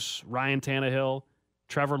it was Ryan Tannehill,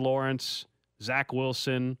 Trevor Lawrence, Zach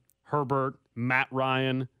Wilson, Herbert, Matt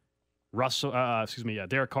Ryan,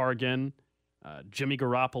 Derek Carr again, Jimmy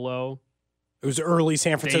Garoppolo. It was early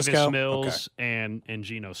San Francisco. Davis Mills and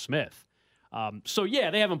Geno Smith. So,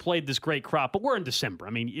 they haven't played this great crop, but we're in December. I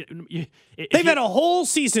mean, they've had a whole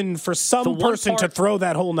season for some person to throw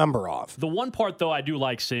that whole number off. The one part, though, I do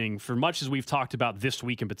like seeing, for much as we've talked about this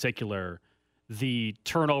week in particular, the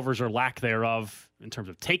turnovers or lack thereof in terms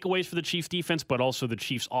of takeaways for the Chiefs defense, but also the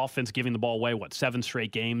Chiefs offense giving the ball away. 7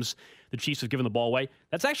 straight games the Chiefs have given the ball away.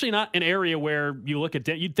 That's actually not an area where you look at,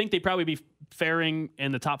 you'd think they'd probably be faring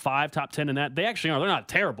in the top 5, top 10 in that. They actually are. They're not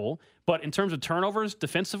terrible, but in terms of turnovers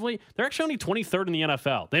defensively, they're actually only 23rd in the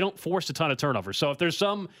NFL. They don't force a ton of turnovers. So if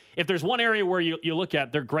there's one area where you look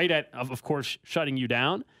at, they're great at, of course, shutting you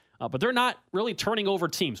down. But they're not really turning over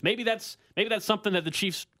teams. Maybe that's something that the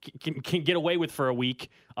Chiefs can get away with for a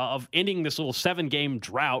week of ending this little 7-game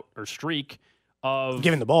drought or streak of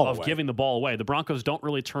giving the ball away. The Broncos don't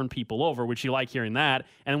really turn people over, which you like hearing that.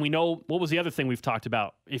 And we know what was the other thing we've talked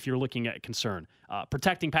about if you're looking at concern.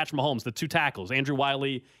 Protecting Patrick Mahomes, the 2 tackles, Andrew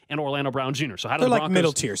Wiley and Orlando Brown Jr. So how do they're the Broncos, like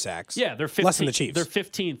middle tier sacks? Yeah, they're 15th, less than the Chiefs. They're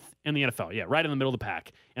 15th in the NFL. Yeah, right in the middle of the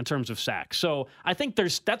pack in terms of sacks. So I think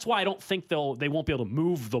that's why I don't think they won't be able to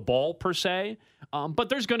move the ball per se. But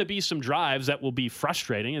there's going to be some drives that will be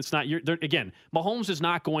frustrating. It's not again, Mahomes is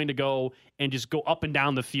not going to go and just go up and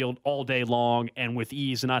down the field all day long and with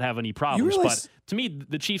ease and not have any problems. But to me,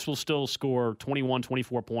 the Chiefs will still score 21,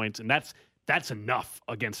 24 points, and that's enough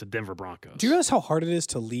against the Denver Broncos. Do you realize how hard it is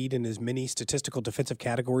to lead in as many statistical defensive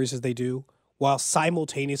categories as they do while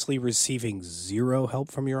simultaneously receiving zero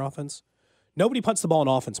help from your offense? Nobody punts the ball in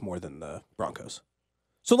offense more than the Broncos.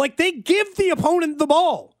 So, they give the opponent the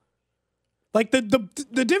ball.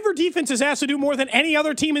 The Denver defense is asked to do more than any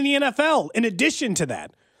other team in the NFL in addition to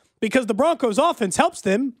that because the Broncos offense helps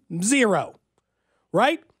them zero,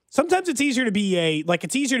 right? Sometimes it's easier to be a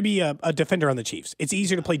defender on the Chiefs. It's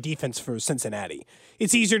easier to play defense for Cincinnati.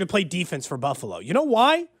 It's easier to play defense for Buffalo. You know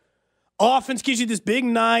why? Offense gives you this big,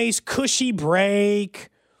 nice, cushy break.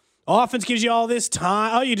 Offense gives you all this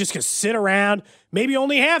time. Oh, you just can sit around. Maybe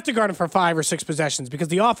only have to guard them for 5 or 6 possessions because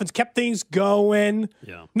the offense kept things going.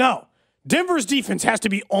 Yeah. No. Denver's defense has to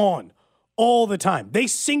be on all the time. They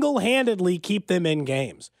single-handedly keep them in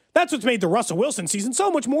games. That's what's made the Russell Wilson season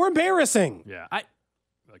so much more embarrassing. Yeah,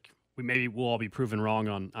 we'll all be proven wrong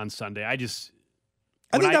on Sunday. I think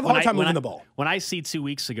they have a hard time moving the ball. When I see 2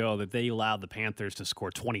 weeks ago that they allowed the Panthers to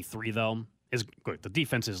score 23, though, is good. The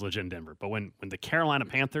defense is legit in Denver. But when the Carolina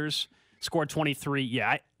Panthers scored 23,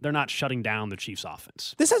 they're not shutting down the Chiefs'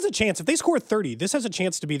 offense. This has a chance. If they score 30, this has a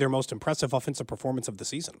chance to be their most impressive offensive performance of the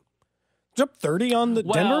season. Up 30 on the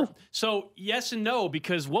Denver? So yes and no,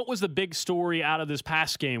 because what was the big story out of this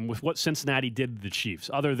past game with what Cincinnati did to the Chiefs,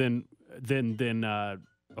 other than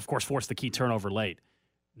of course force the key turnover late?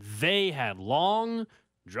 They had long,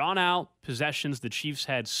 drawn-out possessions. The Chiefs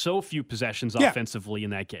had so few possessions offensively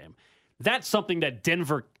in that game. That's something that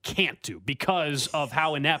Denver can't do because of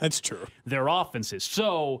how inept That's true. their offense is.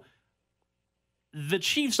 So the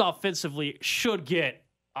Chiefs offensively should get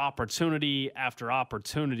opportunity after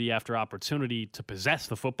opportunity after opportunity to possess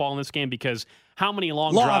the football in this game, because how many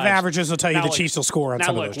long Law drives... of averages will tell you the Chiefs will score on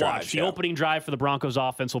some of those drives. The opening drive for the Broncos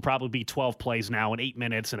offense will probably be 12 plays now in 8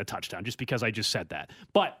 minutes and a touchdown, just because I just said that.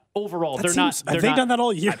 But overall, Have they done that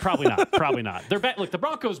all year? Probably not. Probably not. Look, the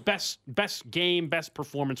Broncos' best best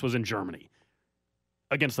performance was in Germany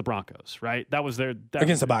against the Broncos, right? That was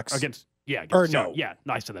against the Bucs.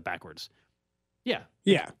 No, I said that backwards. Yeah.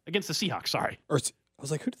 Against the Seahawks, sorry. I was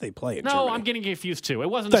like, who did they play in No, Germany? I'm getting confused too. It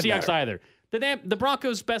wasn't the Seahawks either. The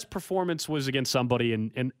Broncos' best performance was against somebody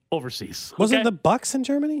in overseas. Wasn't the Bucs in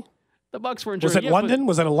Germany? The Bucs were in Was Germany. it London?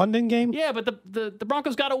 Was it a London game? Yeah, but the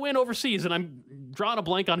Broncos got a win overseas, and I'm drawing a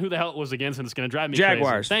blank on who the hell it was against, and it's going to drive me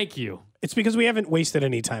Jaguars. crazy. Thank you. It's because we haven't wasted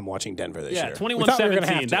any time watching Denver this year. Yeah,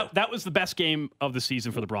 21-17. That was the best game of the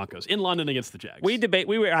season for the Broncos in London against the Jags. We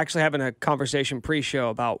were actually having a conversation pre-show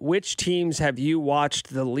about which teams have you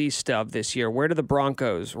watched the least of this year. Where do the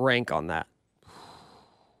Broncos rank on that?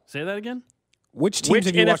 Say that again? Which teams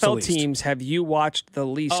have you watched the NFL least? teams have you watched the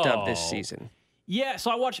least of this season? Yeah,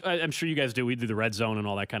 so I watch. I'm sure you guys do. We do the red zone and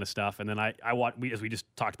all that kind of stuff, and then I watch. As we just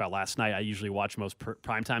talked about last night, I usually watch most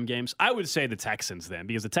primetime games. I would say the Texans then,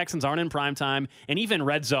 because the Texans aren't in primetime, and even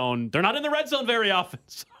red zone, they're not in the red zone very often.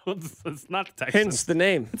 So it's not the Texans. Hence the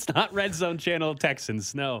name. It's not red zone channel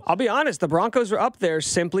Texans. No. I'll be honest. The Broncos are up there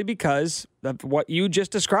simply because of what you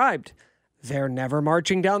just described. They're never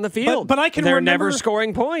marching down the field. But I can They're remember, never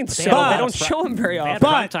scoring points, so they don't show them very often.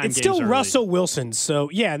 But it's still Russell Wilson. So,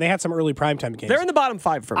 yeah, and they had some early primetime games. They're in the bottom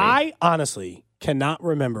 5 for me. I honestly cannot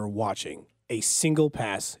remember watching a single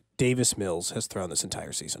pass Davis Mills has thrown this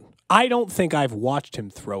entire season. I don't think I've watched him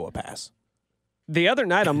throw a pass. The other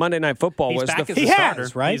night on Monday Night Football was back the as a starter.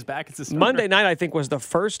 Right? He's back as a starter. Monday night, I think, was the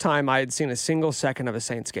first time I had seen a single second of a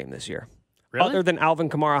Saints game this year. Really? Other than Alvin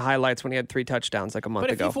Kamara highlights when he had 3 touchdowns like a month but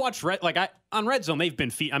if ago. you've watched on Red Zone, they've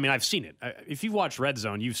been I've seen it. If you've watched Red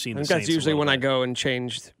Zone, you've seen the Saints. That's usually when I go and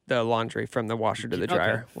change the laundry from the washer to the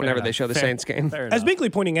dryer whenever they show the Saints game. As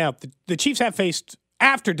Binkley pointing out, the Chiefs have faced,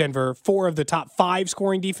 after Denver, 4 of the top 5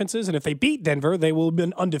 scoring defenses, and if they beat Denver, they will have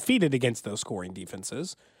been undefeated against those scoring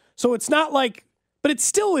defenses. So it's not like, but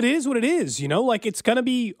it is what it is, like it's going to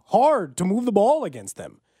be hard to move the ball against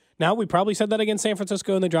them. Now, we probably said that against San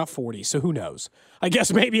Francisco and they dropped 40, so who knows? I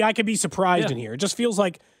guess maybe I could be surprised in here. It just feels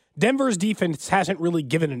like Denver's defense hasn't really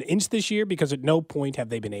given an inch this year because at no point have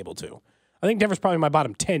they been able to. I think Denver's probably my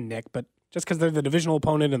bottom 10, Nick, but just because they're the divisional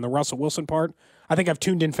opponent and the Russell Wilson part, I think I've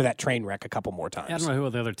tuned in for that train wreck a couple more times. I don't know who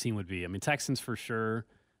the other team would be. I mean, Texans for sure.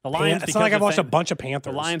 The Lions. It's not like I've watched a bunch of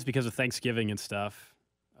Panthers. The Lions because of Thanksgiving and stuff.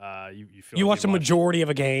 You watched a majority of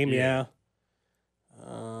a game, yeah.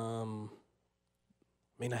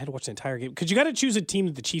 I had to watch the entire game because you got to choose a team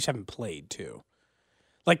that the Chiefs haven't played too.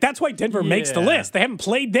 Like that's why Denver makes the list. They haven't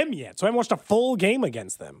played them yet, so I haven't watched a full game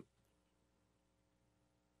against them.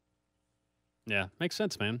 Yeah, makes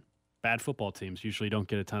sense, man. Bad football teams usually don't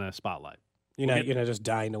get a ton of spotlight. You're not just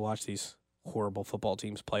dying to watch these horrible football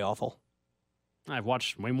teams play awful. I've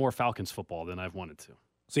watched way more Falcons football than I've wanted to.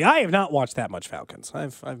 See, I have not watched that much Falcons.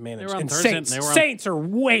 I've managed. They were on and Thursday. Saints are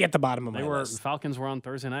way at the bottom of my list. Falcons were on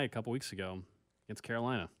Thursday night a couple weeks ago against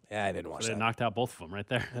Carolina. Yeah, I didn't watch that. They knocked out both of them right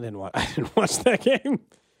there. I didn't watch that game.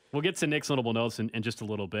 We'll get to Nick's notable notes in just a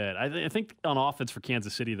little bit. I think on offense for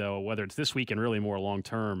Kansas City, though, whether it's this week and really more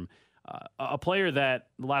long-term, a player that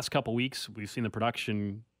the last couple weeks we've seen the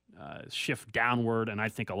production shift downward, and I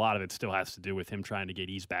think a lot of it still has to do with him trying to get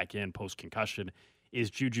eased back in post-concussion, is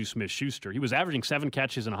Juju Smith-Schuster. He was averaging 7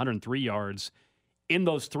 catches and 103 yards in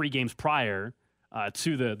those 3 games prior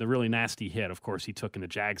to the really nasty hit, of course, he took in the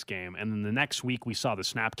Jags game. And then the next week, we saw the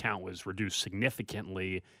snap count was reduced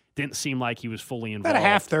significantly. Didn't seem like he was fully involved. About a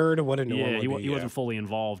half third of what it normally would be. He wasn't fully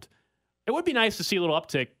involved. It would be nice to see a little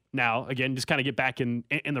uptick now. Again, just kind of get back in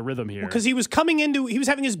the rhythm here. Because he was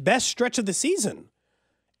having his best stretch of the season.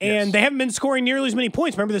 And they haven't been scoring nearly as many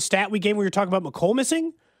points. Remember the stat we gave when we were talking about McColl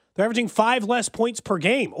missing? They're averaging 5 less points per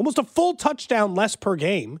game, almost a full touchdown less per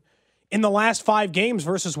game in the last 5 games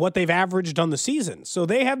versus what they've averaged on the season. So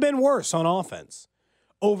they have been worse on offense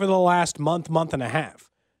over the last month and a half.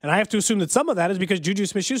 And I have to assume that some of that is because Juju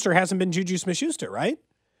Smith-Schuster hasn't been Juju Smith-Schuster, right?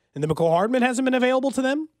 And the McCole Hardman hasn't been available to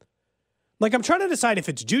them. Like, I'm trying to decide if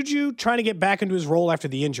it's Juju trying to get back into his role after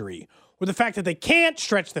the injury, or the fact that they can't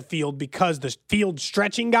stretch the field because the field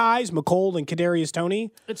stretching guys, McColl and Kadarius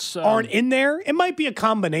Toney, aren't in there. It might be a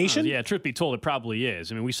combination. Yeah, truth be told, it probably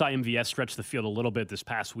is. I mean, we saw MVS stretch the field a little bit this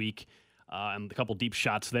past week, and a couple deep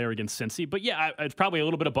shots there against Cincy. But yeah, it's probably a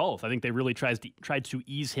little bit of both. I think they really tried to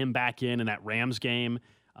ease him back in that Rams game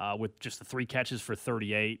with just the 3 catches for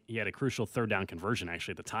 38. He had a crucial third down conversion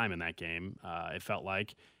actually at the time in that game. It felt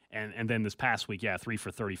like. And then this past week, 3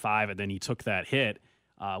 for 35, and then he took that hit,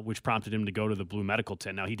 which prompted him to go to the blue medical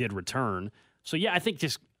tent. Now, he did return. So, yeah, I think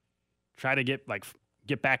just try to get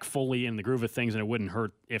back fully in the groove of things, and it wouldn't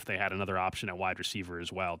hurt if they had another option at wide receiver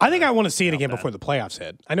as well. I think I want to see it again before the playoffs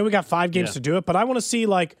hit. I know we got 5 games to do it, but I want to see,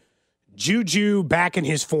 Juju back in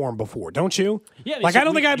his form before, don't you? Yeah. I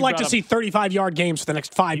don't think I'd like to see 35-yard games for the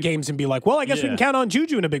next 5 games and be like, well, I guess we can count on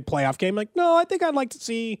Juju in a big playoff game. No, I think I'd like to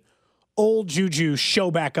see old Juju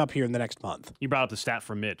show back up here in the next month. You brought up the stat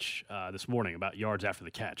from Mitch this morning about yards after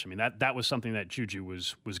the catch. I mean, that was something that Juju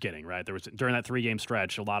was getting, right? There was during that 3-game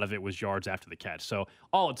stretch, a lot of it was yards after the catch. So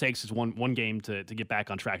all it takes is one game to get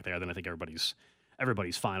back on track there. Then I think everybody's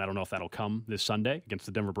fine. I don't know if that'll come this Sunday against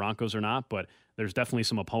the Denver Broncos or not, but there's definitely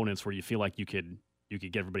some opponents where you feel like you could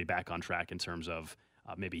get everybody back on track in terms of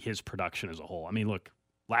maybe his production as a whole. I mean, look,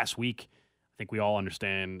 last week, I think we all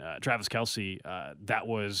understand Travis Kelce. That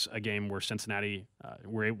was a game where Cincinnati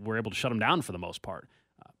were able to shut him down for the most part.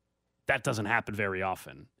 That doesn't happen very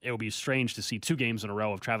often. It will be strange to see 2 games in a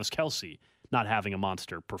row of Travis Kelce not having a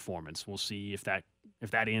monster performance. We'll see if that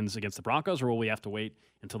ends against the Broncos, or will we have to wait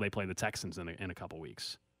until they play the Texans in a couple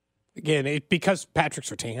weeks? Again, because Patrick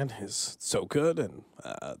Surtain is so good and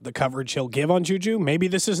the coverage he'll give on Juju, maybe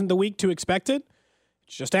this isn't the week to expect it.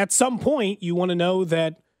 It's just at some point you want to know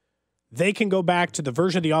that they can go back to the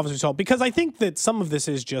version of the offense we saw, because I think that some of this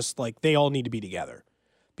is just they all need to be together.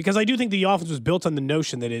 Because I do think the offense was built on the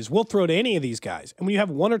notion that we'll throw to any of these guys. And when you have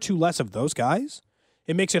 1 or 2 less of those guys,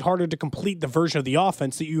 it makes it harder to complete the version of the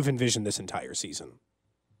offense that you've envisioned this entire season.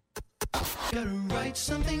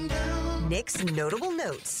 Nick's Notable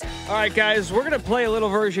Notes. All right, guys, we're going to play a little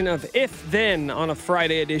version of If Then on a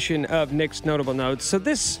Friday edition of Nick's Notable Notes. So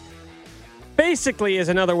this basically is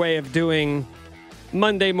another way of doing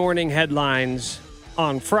Monday morning headlines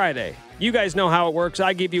on Friday. You guys know how it works.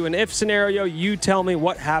 I give you an if scenario. You tell me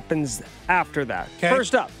what happens after that. Okay.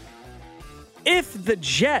 First up, if the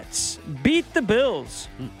Jets beat the Bills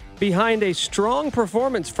behind a strong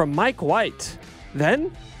performance from Mike White,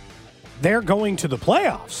 then they're going to the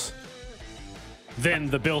playoffs. Then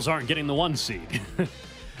the Bills aren't getting the 1 seed.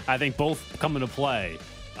 I think both come into play.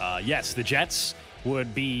 Yes, the Jets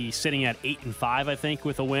would be sitting at 8-5, I think,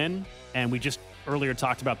 with a win. And we just earlier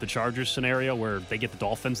talked about the Chargers scenario where they get the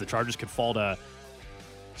Dolphins. The Chargers could fall to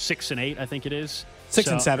 6-8, I think it is.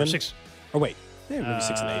 6-7. Or wait, maybe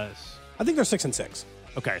 6-8. I think they're 6-6.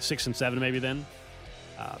 Okay, 6-7 maybe then.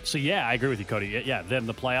 So yeah, I agree with you, Cody. Yeah, then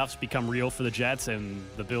the playoffs become real for the Jets, and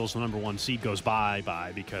the Bills' number 1 seed goes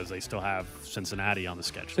bye because they still have Cincinnati on the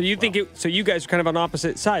schedule. So you think so? You guys are kind of on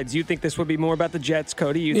opposite sides. You think this would be more about the Jets,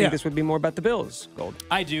 Cody? You think this would be more about the Bills, Gold?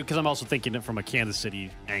 I do, because I'm also thinking it from a Kansas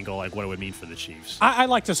City angle, like what it would mean for the Chiefs. I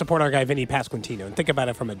like to support our guy Vinny Pasquantino and think about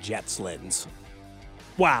it from a Jets lens.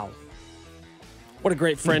 Wow. What a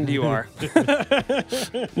great friend you are.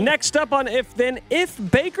 Next up on If Then, if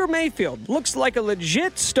Baker Mayfield looks like a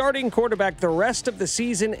legit starting quarterback the rest of the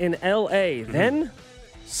season in L.A., then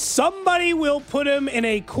somebody will put him in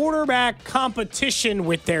a quarterback competition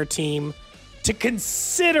with their team to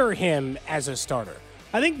consider him as a starter.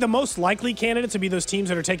 I think the most likely candidates would be those teams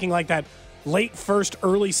that are taking that late first,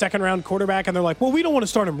 early second round quarterback, and they're like, well, we don't want to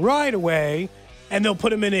start him right away, and they'll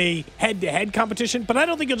put him in a head-to-head competition, but I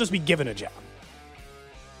don't think he'll just be given a job.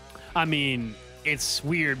 I mean, it's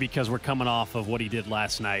weird because we're coming off of what he did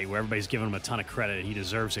last night where everybody's giving him a ton of credit and he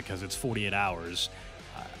deserves it because it's 48 hours.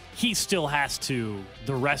 He still has to,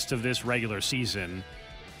 the rest of this regular season,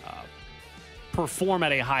 perform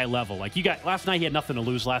at a high level. Last night he had nothing to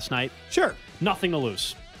lose last night. Sure. Nothing to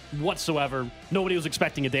lose whatsoever. Nobody was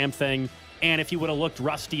expecting a damn thing. And if he would have looked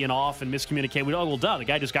rusty and off and miscommunicated, the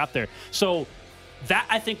guy just got there. So that,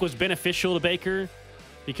 I think, was beneficial to Baker,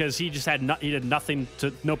 because he just had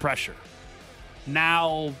no pressure.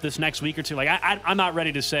 Now, this next week or two, I'm not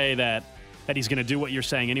ready to say that that he's going to do what you're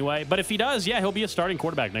saying anyway. But if he does, yeah, he'll be a starting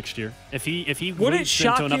quarterback next year. If he Would it moves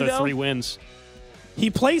shock into another you, though? 3 wins. He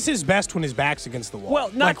plays his best when his back's against the wall.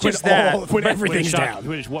 Well, not like just when that, when but everything's down.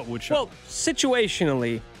 What would shock? Well,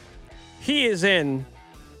 situationally, he is in.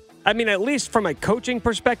 I mean, at least from a coaching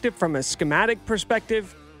perspective, from a schematic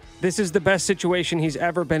perspective, this is the best situation he's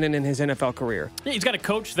ever been in his NFL career. Yeah, he's got a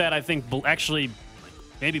coach that I think actually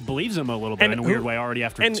maybe believes him a little bit in a weird way already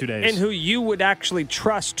after 2 days. And who you would actually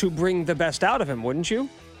trust to bring the best out of him, wouldn't you?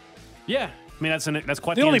 Yeah. I mean, that's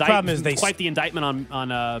quite the only problem is quite the indictment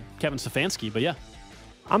on Kevin Stefanski, but yeah.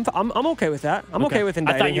 I'm okay with that. I'm okay with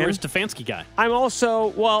indicting I thought you were a him. Stefanski guy. I'm also,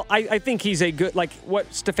 well, I think he's a good, like what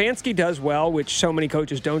Stefanski does well, which so many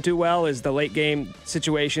coaches don't do well, is the late game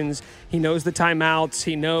situations. He knows the timeouts.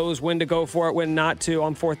 He knows when to go for it, when not to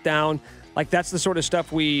on 4th down. Like that's the sort of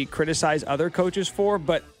stuff we criticize other coaches for.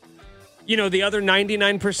 But, you know, the other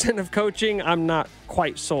 99% of coaching, I'm not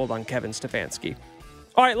quite sold on Kevin Stefanski.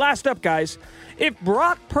 All right, last up, guys. If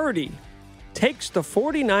Brock Purdy takes the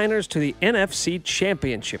 49ers to the NFC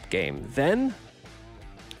Championship game, then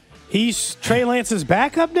he's Trey Lance's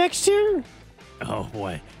backup next year? Oh,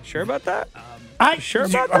 boy. Sure about that? Sure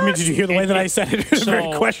about that? I mean, did you hear the way that I said it in a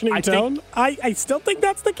very questioning tone? I still think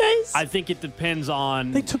that's the case. I think it depends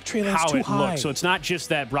on they took Trey Lance how too it high. looks. So it's not just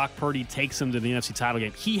that Brock Purdy takes him to the NFC title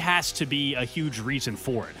game. He has to be a huge reason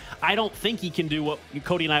for it. I don't think he can do what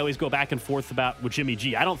Cody and I always go back and forth about with Jimmy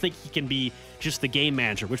G. I don't think he can be just the game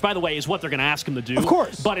manager, which, by the way, is what they're going to ask him to do. Of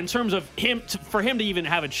course. But in terms of him, for him to even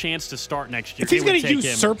have a chance to start next year, if he's going to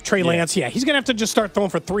usurp Trey Lance, he's going to have to just start throwing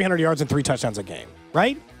for 300 yards and 3 touchdowns a game,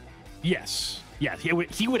 right? Yes. Yeah,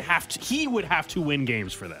 he would have to win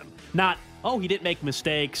games for them. Not, he didn't make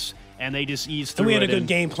mistakes and they just eased through. And we had a it good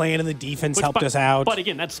game plan and the defense helped us out. But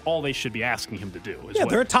again, that's all they should be asking him to do.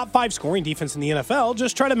 They're a top 5 scoring defense in the NFL.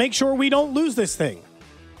 Just try to make sure we don't lose this thing.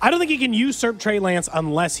 I don't think he can usurp Trey Lance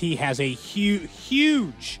unless he has a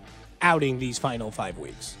huge outing these final 5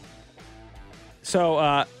 weeks.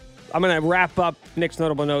 So I'm going to wrap up Nick's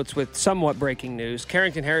Notable Notes with somewhat breaking news.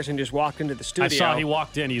 Carrington Harrison just walked into the studio. I saw he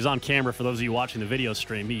walked in. He was on camera for those of you watching the video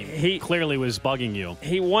stream. He clearly was bugging you.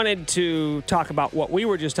 He wanted to talk about what we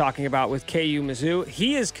were just talking about with KU Mizzou.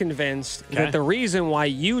 He is convinced that the reason why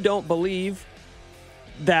you don't believe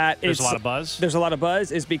that there's a lot of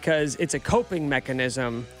buzz is because it's a coping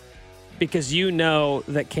mechanism because you know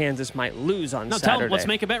that Kansas might lose on Saturday. Tell him, let's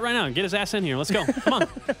make a bet right now and get his ass in here. Let's go. Come on.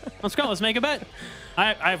 Let's go. Let's make a bet.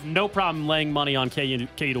 I have no problem laying money on KU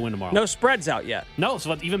to win tomorrow. No spreads out yet. No,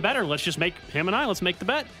 so even better. Let's just make let's make the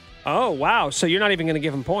bet. Oh, wow. So you're not even going to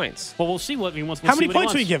give him points. Well, we'll see what he wants. How many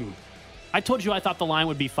points will you give him? I told you I thought the line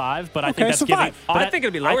would be 5, but I think that's giving. 5. I think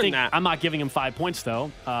it'll be lower than that. I'm not giving him 5 points though,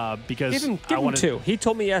 because give him 2. He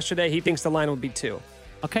told me yesterday he thinks the line would be 2.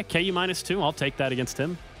 Okay, KU -2. I'll take that against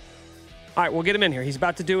him. All right, we'll get him in here. He's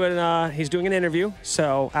about to do it. He's doing an interview.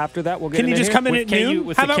 So after that, we'll get him in here. Can he just come in at noon?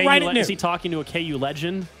 How about right at noon? Is he talking to a KU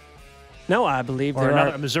legend? No, I believe or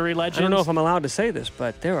another Missouri legend. I don't know if I'm allowed to say this,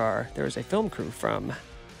 but there is a film crew from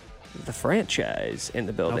the franchise in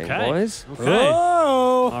the building, boys. Okay.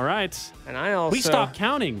 Oh. All right. And we stopped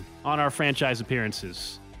counting on our franchise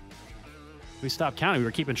appearances. We stopped counting. We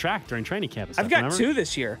were keeping track during training camp. I've got 2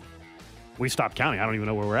 this year. We stopped counting. I don't even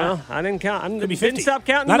know where we're at. Well, I didn't count. I didn't stop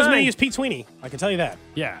counting. Not as many as Pete Sweeney. I can tell you that.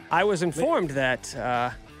 Yeah. I was informed that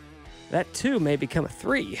that 2 may become a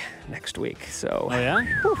 3 next week. So. Oh yeah.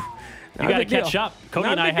 You got to catch up. Cody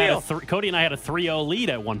and I had a 3-0 lead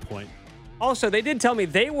at one point. Also, they did tell me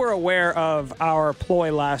they were aware of our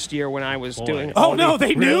ploy last year when I was doing. Oh no,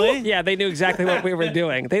 they knew. Really? Yeah, they knew exactly what we were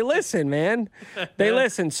doing. They listen, man. They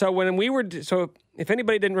listen. So when we were, if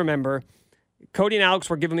anybody didn't remember, Cody and Alex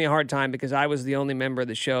were giving me a hard time because I was the only member of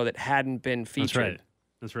the show that hadn't been featured.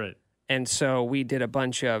 That's right. And so we did a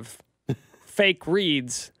bunch of fake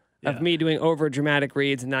reads of me doing over dramatic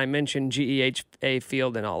reads, and I mentioned GEHA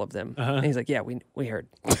Field in all of them. And he's like, "Yeah, we heard."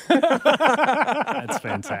 That's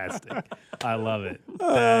fantastic. I love it.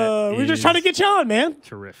 We're just trying to get you on, man.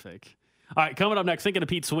 Terrific. All right, coming up next, thinking of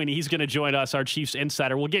Pete Sweeney. He's going to join us, our Chiefs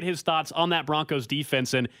insider. We'll get his thoughts on that Broncos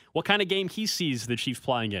defense and what kind of game he sees the Chiefs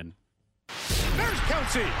playing in. There's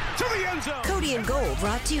Kelsey to the end zone. Cody and Gold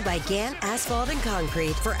brought to you by Gann Asphalt and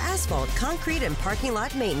Concrete. For asphalt, concrete, and parking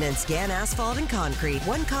lot maintenance, Gann Asphalt and Concrete.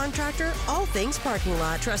 One contractor, all things parking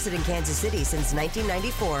lot. Trusted in Kansas City since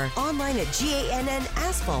 1994. Online at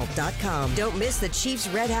GANNasphalt.com. Don't miss the Chiefs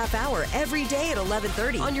Red Half Hour every day at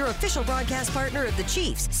 11:30 on your official broadcast partner of the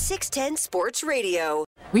Chiefs, 610 Sports Radio.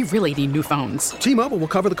 We really need new phones. T-Mobile will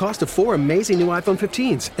cover the cost of 4 amazing new iPhone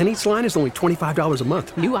 15s, and each line is only $25 a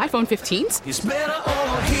month. New iPhone 15s? It's better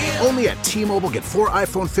over here. Only at T-Mobile, get 4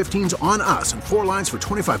 iPhone 15s on us and 4 lines for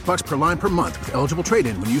 $25 per line per month with eligible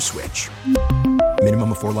trade-in when you switch.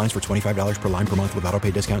 Minimum of 4 lines for $25 per line per month with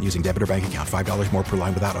autopay discount using debit or bank account. $5 more per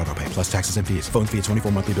line without autopay, plus taxes and fees. Phone fee at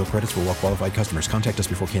 24 monthly bill credits for well-qualified customers. Contact us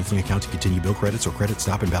before canceling account to continue bill credits or credit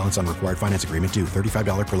stop and balance on required finance agreement due.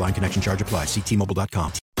 $35 per line connection charge applies. See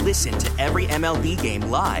T-Mobile.com. Listen to every MLB game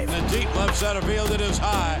live. In the deep left center field, it is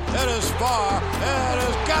high, it is far, it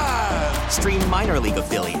is God. Stream minor league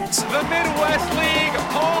affiliates. The Midwest League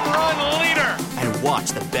home run leader. And watch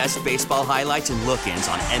the best baseball highlights and look-ins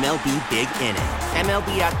on MLB Big Inning.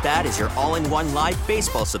 MLB At Bat is your all-in-one live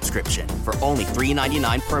baseball subscription for only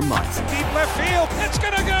 $3.99 per month. Deep left field, it's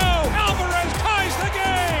gonna go. Alvarez ties the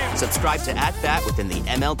game. Subscribe to At Bat within the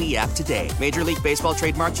MLB app today. Major League Baseball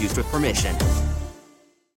trademarks used with permission.